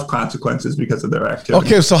long-term health consequences because of their activity.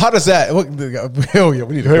 Okay, so how does that? We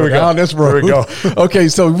need to go down this road. Here we go. Okay,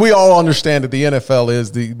 so we all understand that the NFL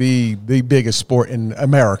is the biggest sport in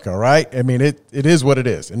America, right? I mean, it is what it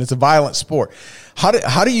is, and it's a violent sport.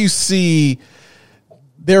 How do you see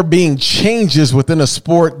there being changes within a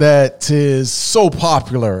sport that is so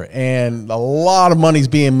popular and a lot of money's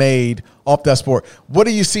being made off that sport? What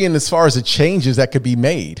are you seeing as far as the changes that could be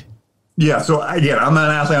made? Yeah, so again, I'm not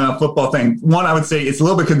an athlete on a football thing. One, I would say it's a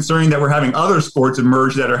little bit concerning that we're having other sports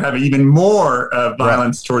emerge that are having even more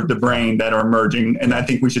violence toward the brain that are emerging, and I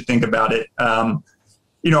think we should think about it. I'm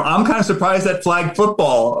kind of surprised that flag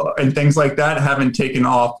football and things like that haven't taken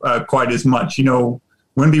off quite as much.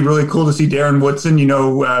 Wouldn't it be really cool to see Darren Woodson,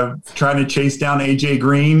 trying to chase down AJ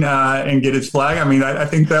Green and get his flag? I mean, I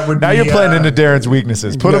think that would now be... Now you're playing into Darren's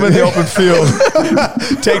weaknesses. Put him in the open field.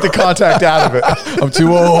 Take the contact out of it. I'm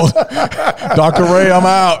too old. Dr. Ray, I'm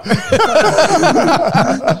out.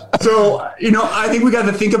 So, I think we got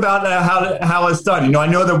to think about how it's done. I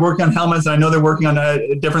know they're working on helmets. I know they're working on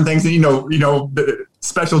different things. The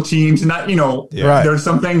special teams and that, right. There's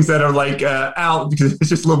some things that are like out because it's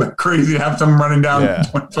just a little bit crazy to have someone running down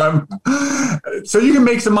 25. So you can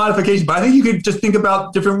make some modifications, but I think you could just think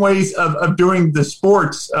about different ways of doing the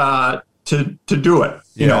sports to do it.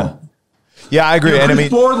 You know. Yeah, I agree. Chris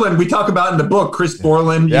Borland, we talk about in the book, Chris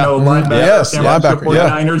Borland, linebacker, San Francisco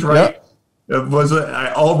 49ers, right? Was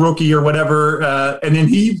an all rookie or whatever. And then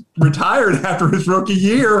he retired after his rookie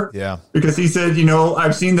year because he said,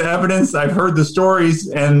 I've seen the evidence, I've heard the stories,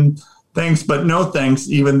 and thanks, but no thanks,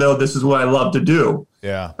 even though this is what I love to do.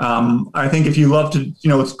 Yeah. I think if you love to,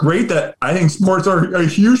 it's great that I think sports are a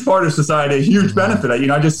huge part of society, a huge benefit.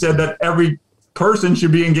 I just said that every person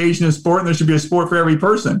should be engaged in a sport and there should be a sport for every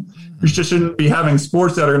person. We just shouldn't be having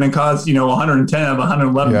sports that are going to cause, 110 of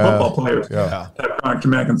 111 football players to have chronic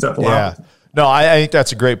traumatic encephalopathy. Yeah. No, I think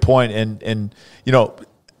that's a great point. And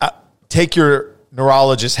take your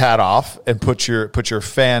neurologist hat off and put your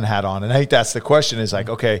fan hat on. And I think that's the question is like,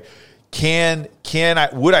 okay,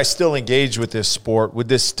 would I still engage with this sport? Would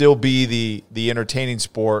this still be the entertaining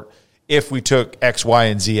sport if we took X, Y,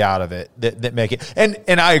 and Z out of it that make it?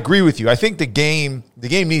 And I agree with you. I think the game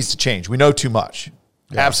needs to change. We know too much.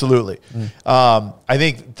 Yeah. Absolutely. I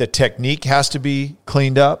think the technique has to be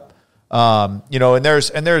cleaned up. And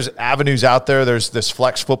there's avenues out there. There's this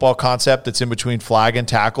flex football concept that's in between flag and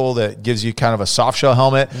tackle that gives you kind of a soft shell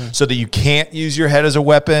helmet so that you can't use your head as a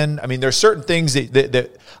weapon. I mean, there's certain things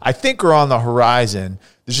that I think are on the horizon.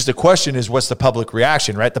 There's just a question is what's the public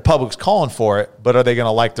reaction, right? The public's calling for it, but are they going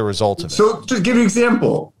to like the results of it? So just give you an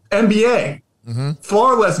example, NBA.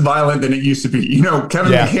 Far less violent than it used to be.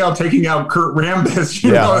 Kevin McHale taking out Kurt Rambis.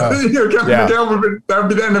 McHale, that would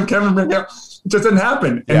be the end of Kevin McHale. It just didn't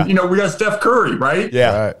happen. And, we got Steph Curry, right?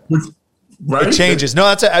 Yeah. Right. It changes. No,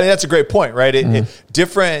 that's a great point, right?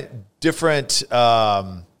 Different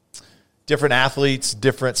athletes,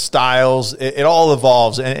 different styles. It all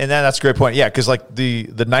evolves. And that's a great point. Yeah, because like the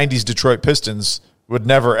 90s Detroit Pistons would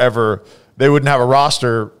never, ever – they wouldn't have a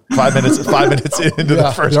roster 5 minutes into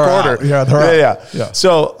the first quarter. Yeah.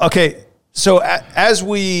 So, okay. So I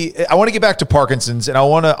want to get back to Parkinson's and I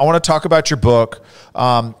want to talk about your book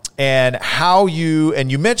and how you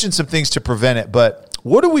mentioned some things to prevent it, but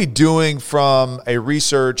what are we doing from a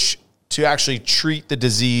research to actually treat the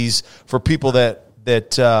disease for people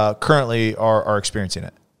that currently are experiencing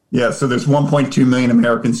it? Yeah, so there's 1.2 million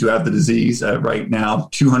Americans who have the disease right now.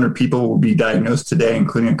 200 people will be diagnosed today,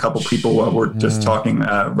 including a couple people we're just talking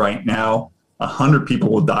right now. 100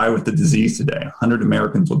 people will die with the disease today. 100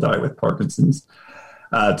 Americans will die with Parkinson's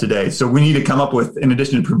today. So we need to come up with, in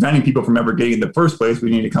addition to preventing people from ever getting it in the first place, we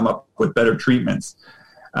need to come up with better treatments.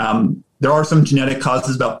 There are some genetic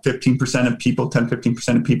causes. About 15% of people,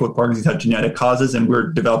 10-15% of people with Parkinson's have genetic causes, and we're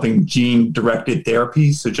developing gene-directed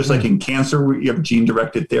therapies. So just like in cancer, we have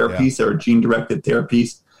gene-directed therapies. There are gene-directed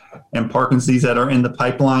therapies and Parkinson's that are in the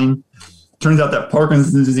pipeline. Turns out that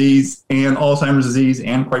Parkinson's disease and Alzheimer's disease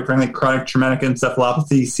and, quite frankly, chronic traumatic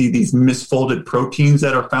encephalopathy see these misfolded proteins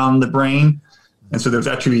that are found in the brain. And so there's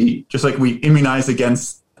actually, just like we immunize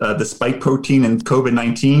against the spike protein in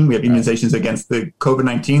COVID-19, we have immunizations against the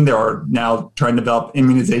COVID-19. There are now trying to develop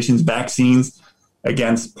immunizations, vaccines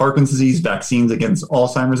against Parkinson's disease, vaccines against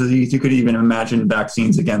Alzheimer's disease. You could even imagine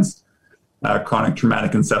vaccines against chronic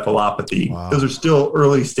traumatic encephalopathy. Wow. Those are still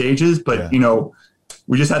early stages, but,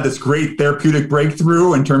 we just had this great therapeutic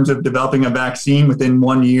breakthrough in terms of developing a vaccine within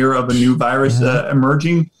 1 year of a new virus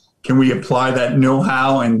emerging. Can we apply that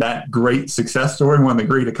know-how and that great success story, one of the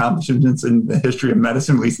great accomplishments in the history of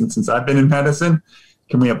medicine, at least since I've been in medicine?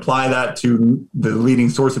 Can we apply that to the leading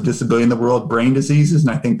source of disability in the world, brain diseases?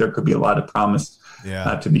 And I think there could be a lot of promise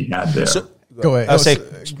to be had there. So, go ahead. I'll say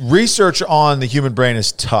research on the human brain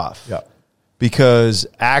is tough. Yeah. Because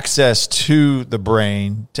access to the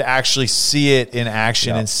brain, to actually see it in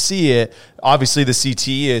action and see it, obviously the CT,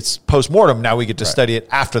 it's post-mortem. Now we get to study it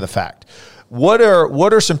after the fact. What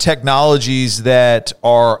are some technologies that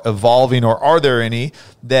are evolving, or are there any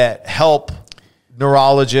that help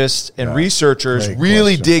neurologists and researchers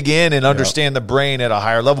really dig in and understand the brain at a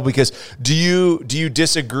higher level? Because do you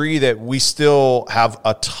disagree that we still have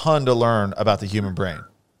a ton to learn about the human brain?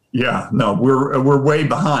 Yeah, no, we're way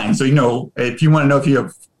behind. So, if you want to know if you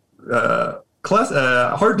have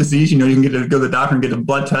heart disease, you can go to the doctor and get a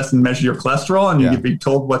blood test and measure your cholesterol, and you can be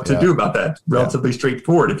told what to do about that. Relatively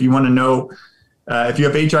straightforward. If you want to know if you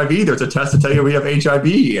have HIV, there's a test to tell you we have HIV,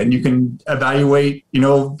 and you can evaluate,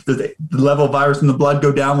 the level of virus in the blood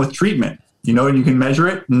go down with treatment, and you can measure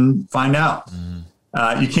it and find out.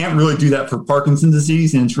 You can't really do that for Parkinson's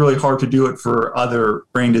disease, and it's really hard to do it for other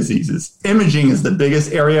brain diseases. Imaging is the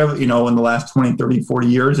biggest area, in the last 20, 30, 40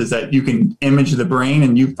 years, is that you can image the brain,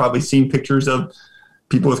 and you've probably seen pictures of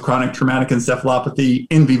people with chronic traumatic encephalopathy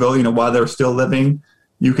in vivo, while they're still living.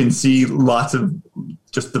 You can see lots of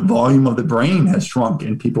just the volume of the brain has shrunk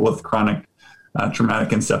in people with chronic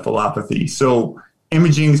traumatic encephalopathy. So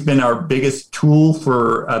imaging has been our biggest tool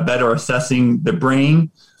for better assessing the brain.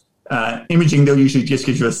 Imaging, though, usually just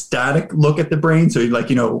gives you a static look at the brain. So, you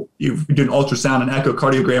do an ultrasound and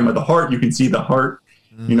echocardiogram of the heart, you can see the heart,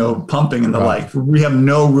 pumping and the like. We have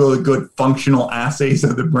no really good functional assays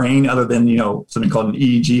of the brain other than, something called an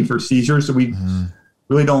EEG for seizures. So we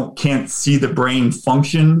really can't see the brain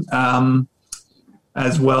function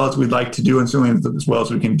as well as we'd like to do, and certainly as well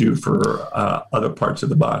as we can do for other parts of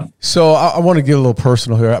the body. So I want to get a little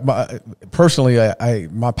personal here. Personally,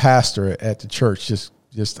 my pastor at the church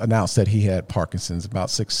just announced that he had Parkinson's about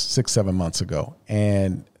 6-7 months ago.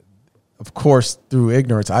 And of course, through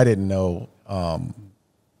ignorance, I didn't know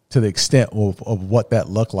to the extent of what that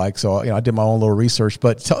looked like. So, I did my own little research,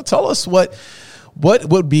 but tell us what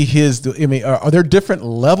would be his, are there different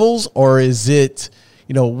levels, or is it,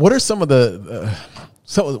 what are some of the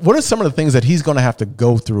things that he's going to have to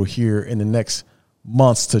go through here in the next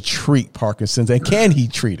months to treat Parkinson's, and can he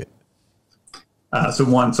treat it? So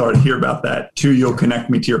one, sorry to hear about that. Two, you'll connect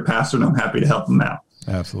me to your pastor, and I'm happy to help him out.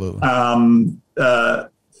 Absolutely.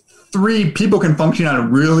 Three, people can function at a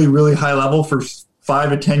really, really high level for 5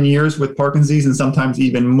 to 10 years with Parkinson's, and sometimes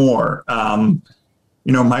even more.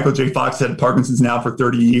 Michael J. Fox had Parkinson's now for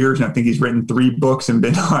 30 years, and I think he's written 3 books and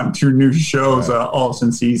been on 2 new shows all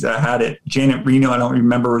since he's had it. Janet Reno, I don't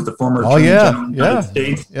remember, was the former Attorney General of the United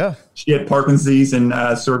States. Yeah. She had Parkinson's and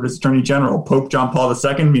served as Attorney General. Pope John Paul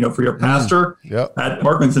II, for your pastor, had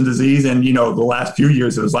Parkinson's disease, and, the last few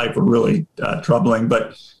years of his life were really troubling.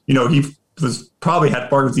 But, he probably had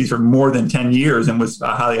Parkinson's disease for more than 10 years and was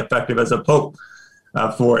highly effective as a pope.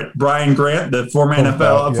 For it. Brian Grant, the former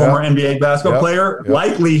former NBA basketball player,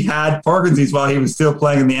 likely had Parkinson's while he was still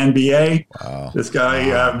playing in the NBA. Wow. This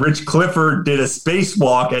guy, Rich Clifford, did a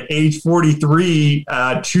spacewalk at age 43,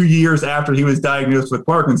 2 years after he was diagnosed with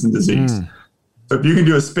Parkinson's disease. So if you can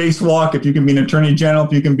do a spacewalk, if you can be an attorney general,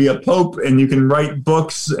 if you can be a pope, and you can write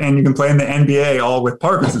books, and you can play in the NBA, all with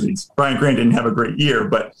Parkinson's disease. Brian Grant didn't have a great year,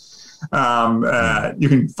 but you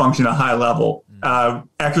can function at a high level.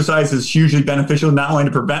 Exercise is hugely beneficial, not only to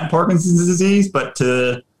prevent Parkinson's disease, but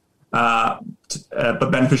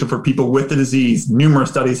but beneficial for people with the disease. Numerous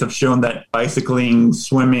studies have shown that bicycling,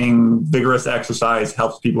 swimming, vigorous exercise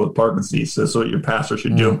helps people with Parkinson's disease. So that's what your pastor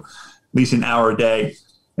should do, at least an hour a day.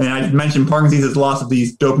 And I mentioned Parkinson's is loss of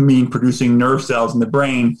these dopamine-producing nerve cells in the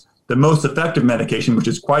brain. The most effective medication, which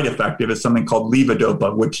is quite effective, is something called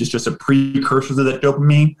levodopa, which is just a precursor to that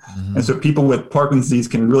dopamine. Mm-hmm. And so people with Parkinson's disease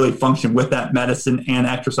can really function with that medicine and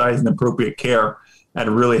exercise and appropriate care at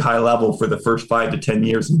a really high level for the first 5 to 10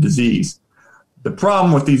 years of disease. The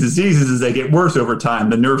problem with these diseases is they get worse over time.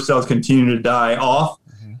 The nerve cells continue to die off,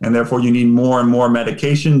 and therefore you need more and more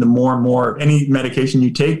medication. The more and more any medication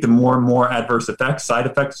you take, the more and more adverse effects, side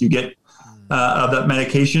effects you get of that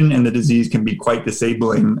medication, and the disease can be quite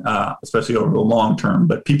disabling, especially over the long term.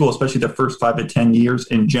 But people, especially the first 5 to 10 years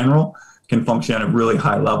in general, can function at a really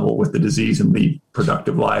high level with the disease and lead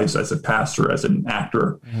productive lives as a pastor, as an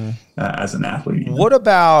actor, as an athlete. What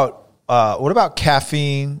about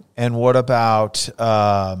caffeine, and what about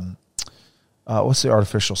what's the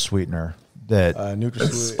artificial sweetener that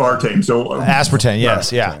aspartame? So aspartame,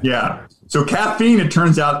 yes, yeah. So caffeine, it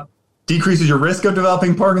turns out, decreases your risk of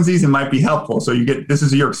developing Parkinson's disease and might be helpful. So this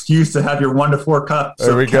is your excuse to have your 1 to 4 cups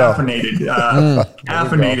of caffeinated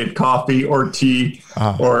coffee or tea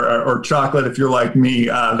or chocolate. If you're like me,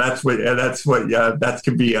 that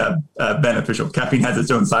can be beneficial. Caffeine has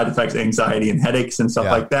its own side effects, anxiety and headaches and stuff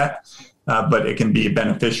like that. But it can be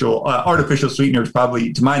beneficial. Artificial sweeteners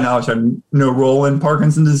probably, to my knowledge, have no role in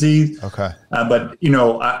Parkinson's disease. Okay. But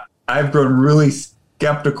I've grown really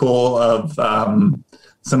skeptical of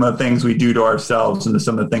some of the things we do to ourselves and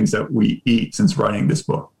some of the things that we eat since writing this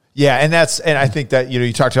book. Yeah, and I think that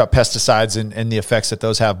you talked about pesticides and the effects that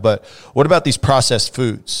those have, but what about these processed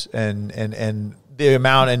foods and the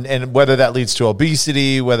amount and whether that leads to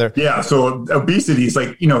obesity? So obesity is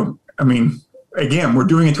again, we're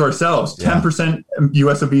doing it to ourselves. 10%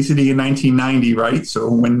 U.S. obesity in 1990, right?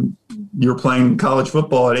 So when you're playing college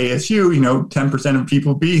football at ASU, 10% of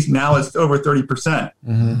people obese. Now it's over 30%.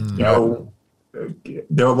 Mm-hmm.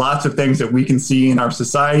 There are lots of things that we can see in our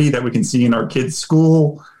society, that we can see in our kids'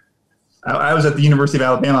 school. I was at the University of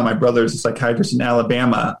Alabama. My brother is a psychiatrist in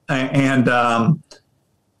Alabama. And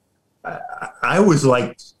I was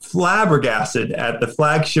flabbergasted at the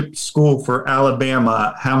flagship school for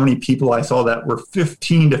Alabama, how many people I saw that were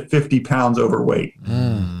 15 to 50 pounds overweight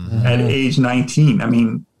at age 19.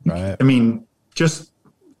 And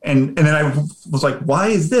then I was like, why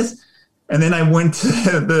is this? And then I went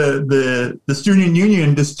to the student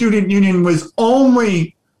union. The student union was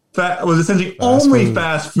essentially only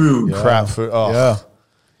fast food. Crap food. Oh. Yeah.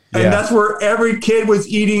 And that's where every kid was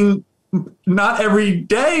eating, not every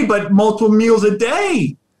day, but multiple meals a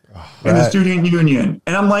day in the student union.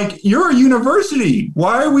 And I'm like, you're a university.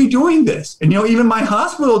 Why are we doing this? And, even my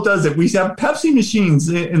hospital does it. We have Pepsi machines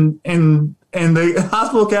in the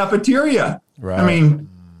hospital cafeteria. Right.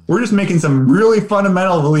 We're just making some really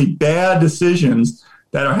fundamentally bad decisions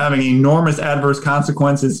that are having enormous adverse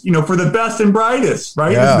consequences, for the best and brightest,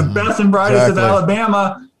 right? Yeah, it's the best and brightest of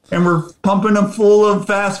Alabama, and we're pumping them full of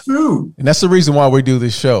fast food. And that's the reason why we do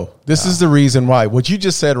this show. This is the reason why. What you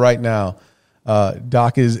just said right now,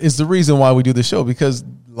 Doc, is the reason why we do the show, because a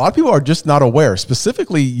lot of people are just not aware,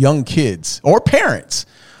 specifically young kids or parents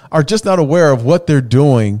are just not aware of what they're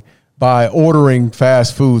doing by ordering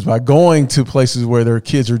fast foods, by going to places where their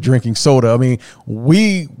kids are drinking soda.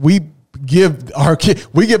 We give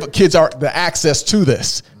kids the access to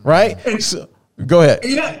this, right? So, go ahead.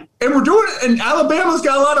 Yeah, and we're doing it. And Alabama's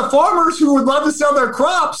got a lot of farmers who would love to sell their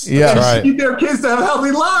crops and feed their kids to have healthy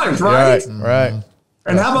lives, right? Right.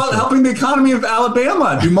 And how about helping the economy of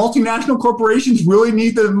Alabama? Do multinational corporations really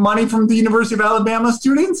need the money from the University of Alabama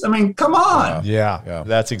students? Come on. Yeah.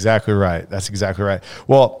 That's exactly right.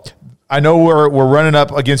 Well, I know we're running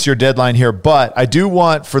up against your deadline here, but I do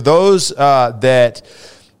want, for those that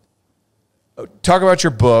talk about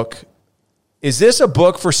your book, is this a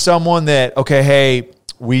book for someone that, okay, hey,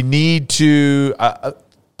 we need to,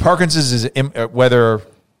 Parkinson's is, whether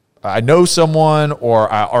I know someone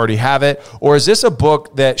or I already have it, or is this a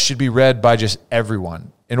book that should be read by just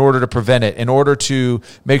everyone in order to prevent it, in order to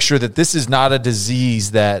make sure that this is not a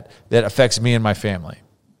disease that affects me and my family?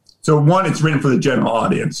 So one, it's written for the general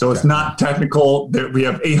audience. So it's not technical. We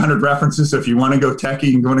have 800 references. So if you want to go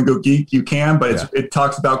techie and you want to go geek, you can. But it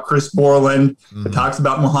talks about Chris Borland. Mm-hmm. It talks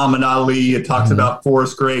about Muhammad Ali. It talks about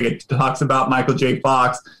Forrest Gregg. It talks about Michael J.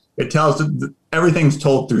 Fox. It tells everything's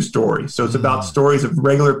told through story. So it's about stories of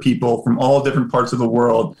regular people from all different parts of the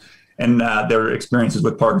world and their experiences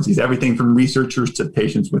with Parkinson's. Everything from researchers to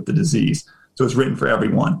patients with the disease. So it's written for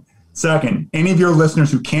everyone. Second, any of your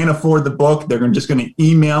listeners who can't afford the book, they're just going to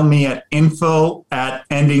email me at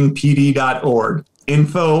info@endingpd.org.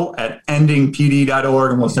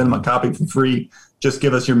 info@endingpd.org, and we'll send them a copy for free. Just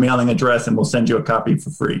give us your mailing address and we'll send you a copy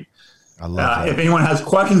for free. I love that. If anyone has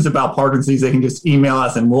questions about Parkinson's, they can just email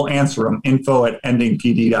us and we'll answer them.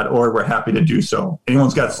 info@endingpd.org. We're happy to do so.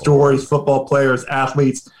 Anyone's got stories, football players,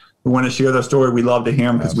 athletes who want to share their story, we love to hear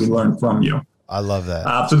them because we learn from you. I love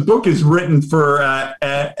that. So the book is written for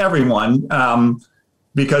everyone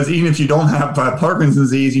because even if you don't have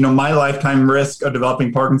Parkinson's disease, my lifetime risk of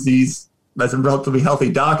developing Parkinson's as a relatively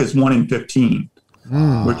healthy doc is 1 in 15,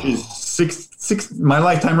 which is six. My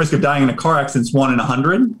lifetime risk of dying in a car accident is 1 in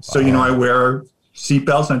 100. So, I wear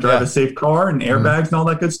seatbelts and I drive a safe car and airbags and all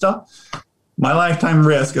that good stuff. My lifetime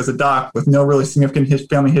risk as a doc with no really significant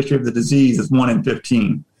family history of the disease is 1 in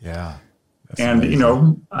 15. Yeah. And,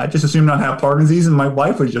 amazing. I just assume not have Parkinson's, and my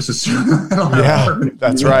wife would just assume I don't have Parkinson's.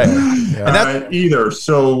 That's right. Yeah. Either.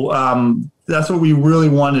 So that's what we really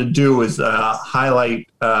want to do is highlight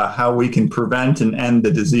how we can prevent and end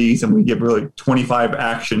the disease. And we give really 25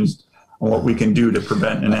 actions on what we can do to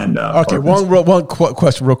prevent and end Okay, Parkinson's. one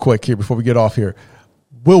question real quick here before we get off here.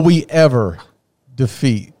 Will we ever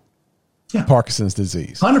defeat Parkinson's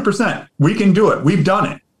disease? 100%. We can do it. We've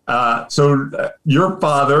done it. So your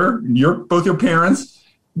father, both your parents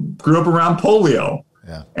grew up around polio.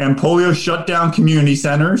 Yeah. And polio shut down community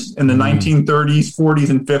centers in the 1930s, 40s,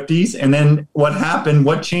 and 50s. And then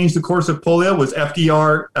what changed the course of polio was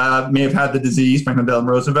FDR may have had the disease, Franklin Delano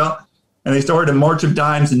Roosevelt. And they started a March of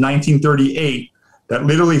Dimes in 1938 that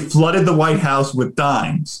literally flooded the White House with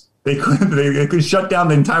dimes. They could shut down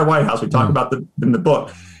the entire White House. We talk about in the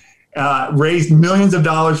book. Raised millions of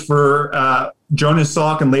dollars for Jonas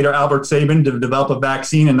Salk and later Albert Sabin to develop a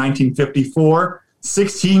vaccine in 1954.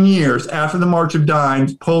 16 years after the March of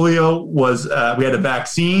Dimes, polio was, we had a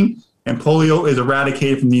vaccine, and polio is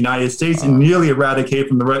eradicated from the United States and nearly eradicated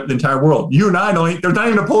from the entire world. You and I there's not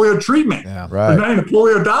even a polio treatment. Yeah, right. There's not even a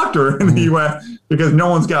polio doctor in the U.S. because no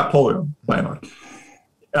one's got polio.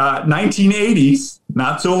 1980s,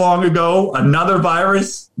 not so long ago, another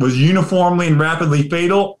virus was uniformly and rapidly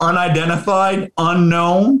fatal, unidentified,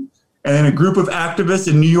 unknown. And then a group of activists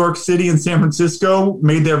in New York City and San Francisco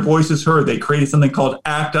made their voices heard. They created something called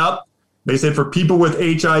ACT UP. They said for people with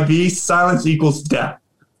HIV, silence equals death.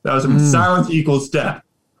 That was silence equals death.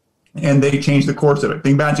 And they changed the course of it.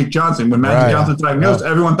 Think Magic Johnson. When Magic Johnson was diagnosed,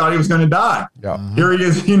 everyone thought he was going to die. Yeah. Here he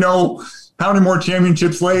is, how many more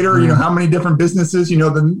championships later, how many different businesses,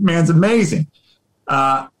 the man's amazing.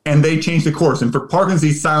 And they changed the course. And for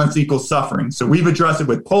Parkinson's, silence equals suffering. So we've addressed it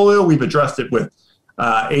with polio. We've addressed it with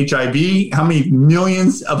HIV. How many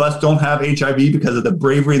millions of us don't have HIV because of the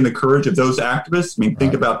bravery and the courage of those activists? I mean,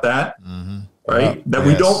 think about that, right? That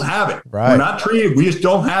we don't have it. Right. We're not treated. We just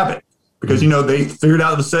don't have it because, they figured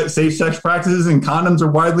out the safe sex practices and condoms are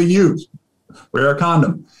widely used. Wear a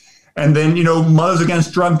condom. And then, Mothers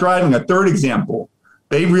Against Drunk Driving, a third example.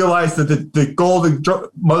 They realized that the goal of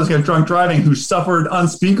Mothers Against Drunk Driving who suffered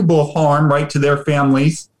unspeakable harm, right, to their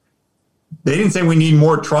families, they didn't say we need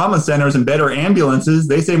more trauma centers and better ambulances.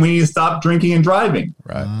 They say we need to stop drinking and driving.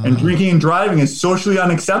 Right. And drinking and driving is socially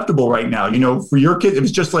unacceptable right now. For your kids, it's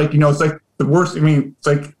just like, it's like the worst. I mean, it's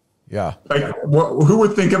like, who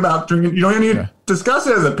would think about drinking? You don't even discuss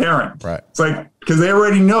it as a parent. Right. It's like, because they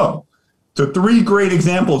already know. So 3 great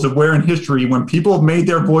examples of where in history, when people have made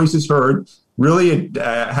their voices heard, really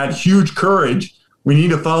had huge courage. We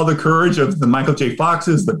need to follow the courage of the Michael J.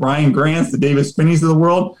 Foxes, the Brian Grants, the David Spinneys of the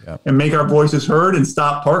world, and make our voices heard and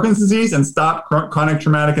stop Parkinson's disease and stop chronic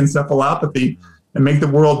traumatic encephalopathy and make the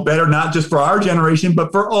world better, not just for our generation,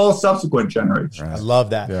 but for all subsequent generations. Right. I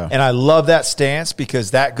love that. Yeah. And I love that stance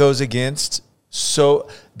because that goes against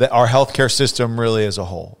our healthcare system really as a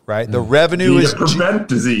whole, right? The revenue is prevent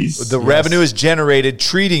disease. The revenue is generated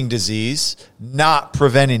treating disease, not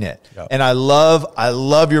preventing it. Yep. And I love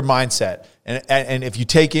your mindset. And if you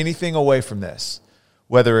take anything away from this,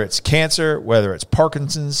 whether it's cancer, whether it's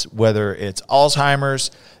Parkinson's, whether it's Alzheimer's,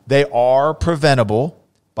 they are preventable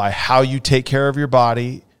by how you take care of your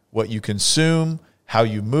body, what you consume, how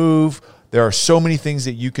you move. There are so many things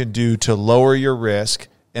that you can do to lower your risk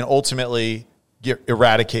and ultimately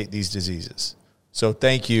eradicate these diseases. So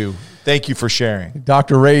thank you for sharing.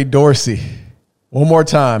 Dr. Ray Dorsey, one more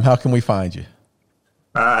time, how can we find you?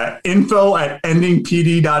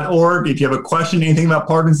 Info@endingpd.org. If you have a question, anything about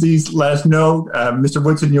Parkinson's disease, let us know. Mr.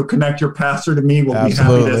 Woodson, you'll connect your pastor to me. We'll be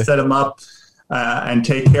happy to set him up and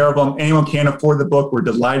take care of them. Anyone can't afford the book, we're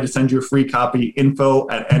delighted to send you a free copy.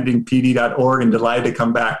 Info@endingpd.org, and delighted to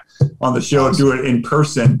come back on the show and do it in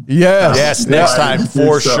person. Yes, next time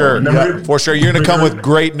for sure. For sure. You're going to come with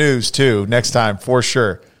great news too next time for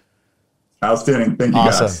sure. Outstanding. Thank you,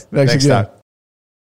 guys. Thanks again. time.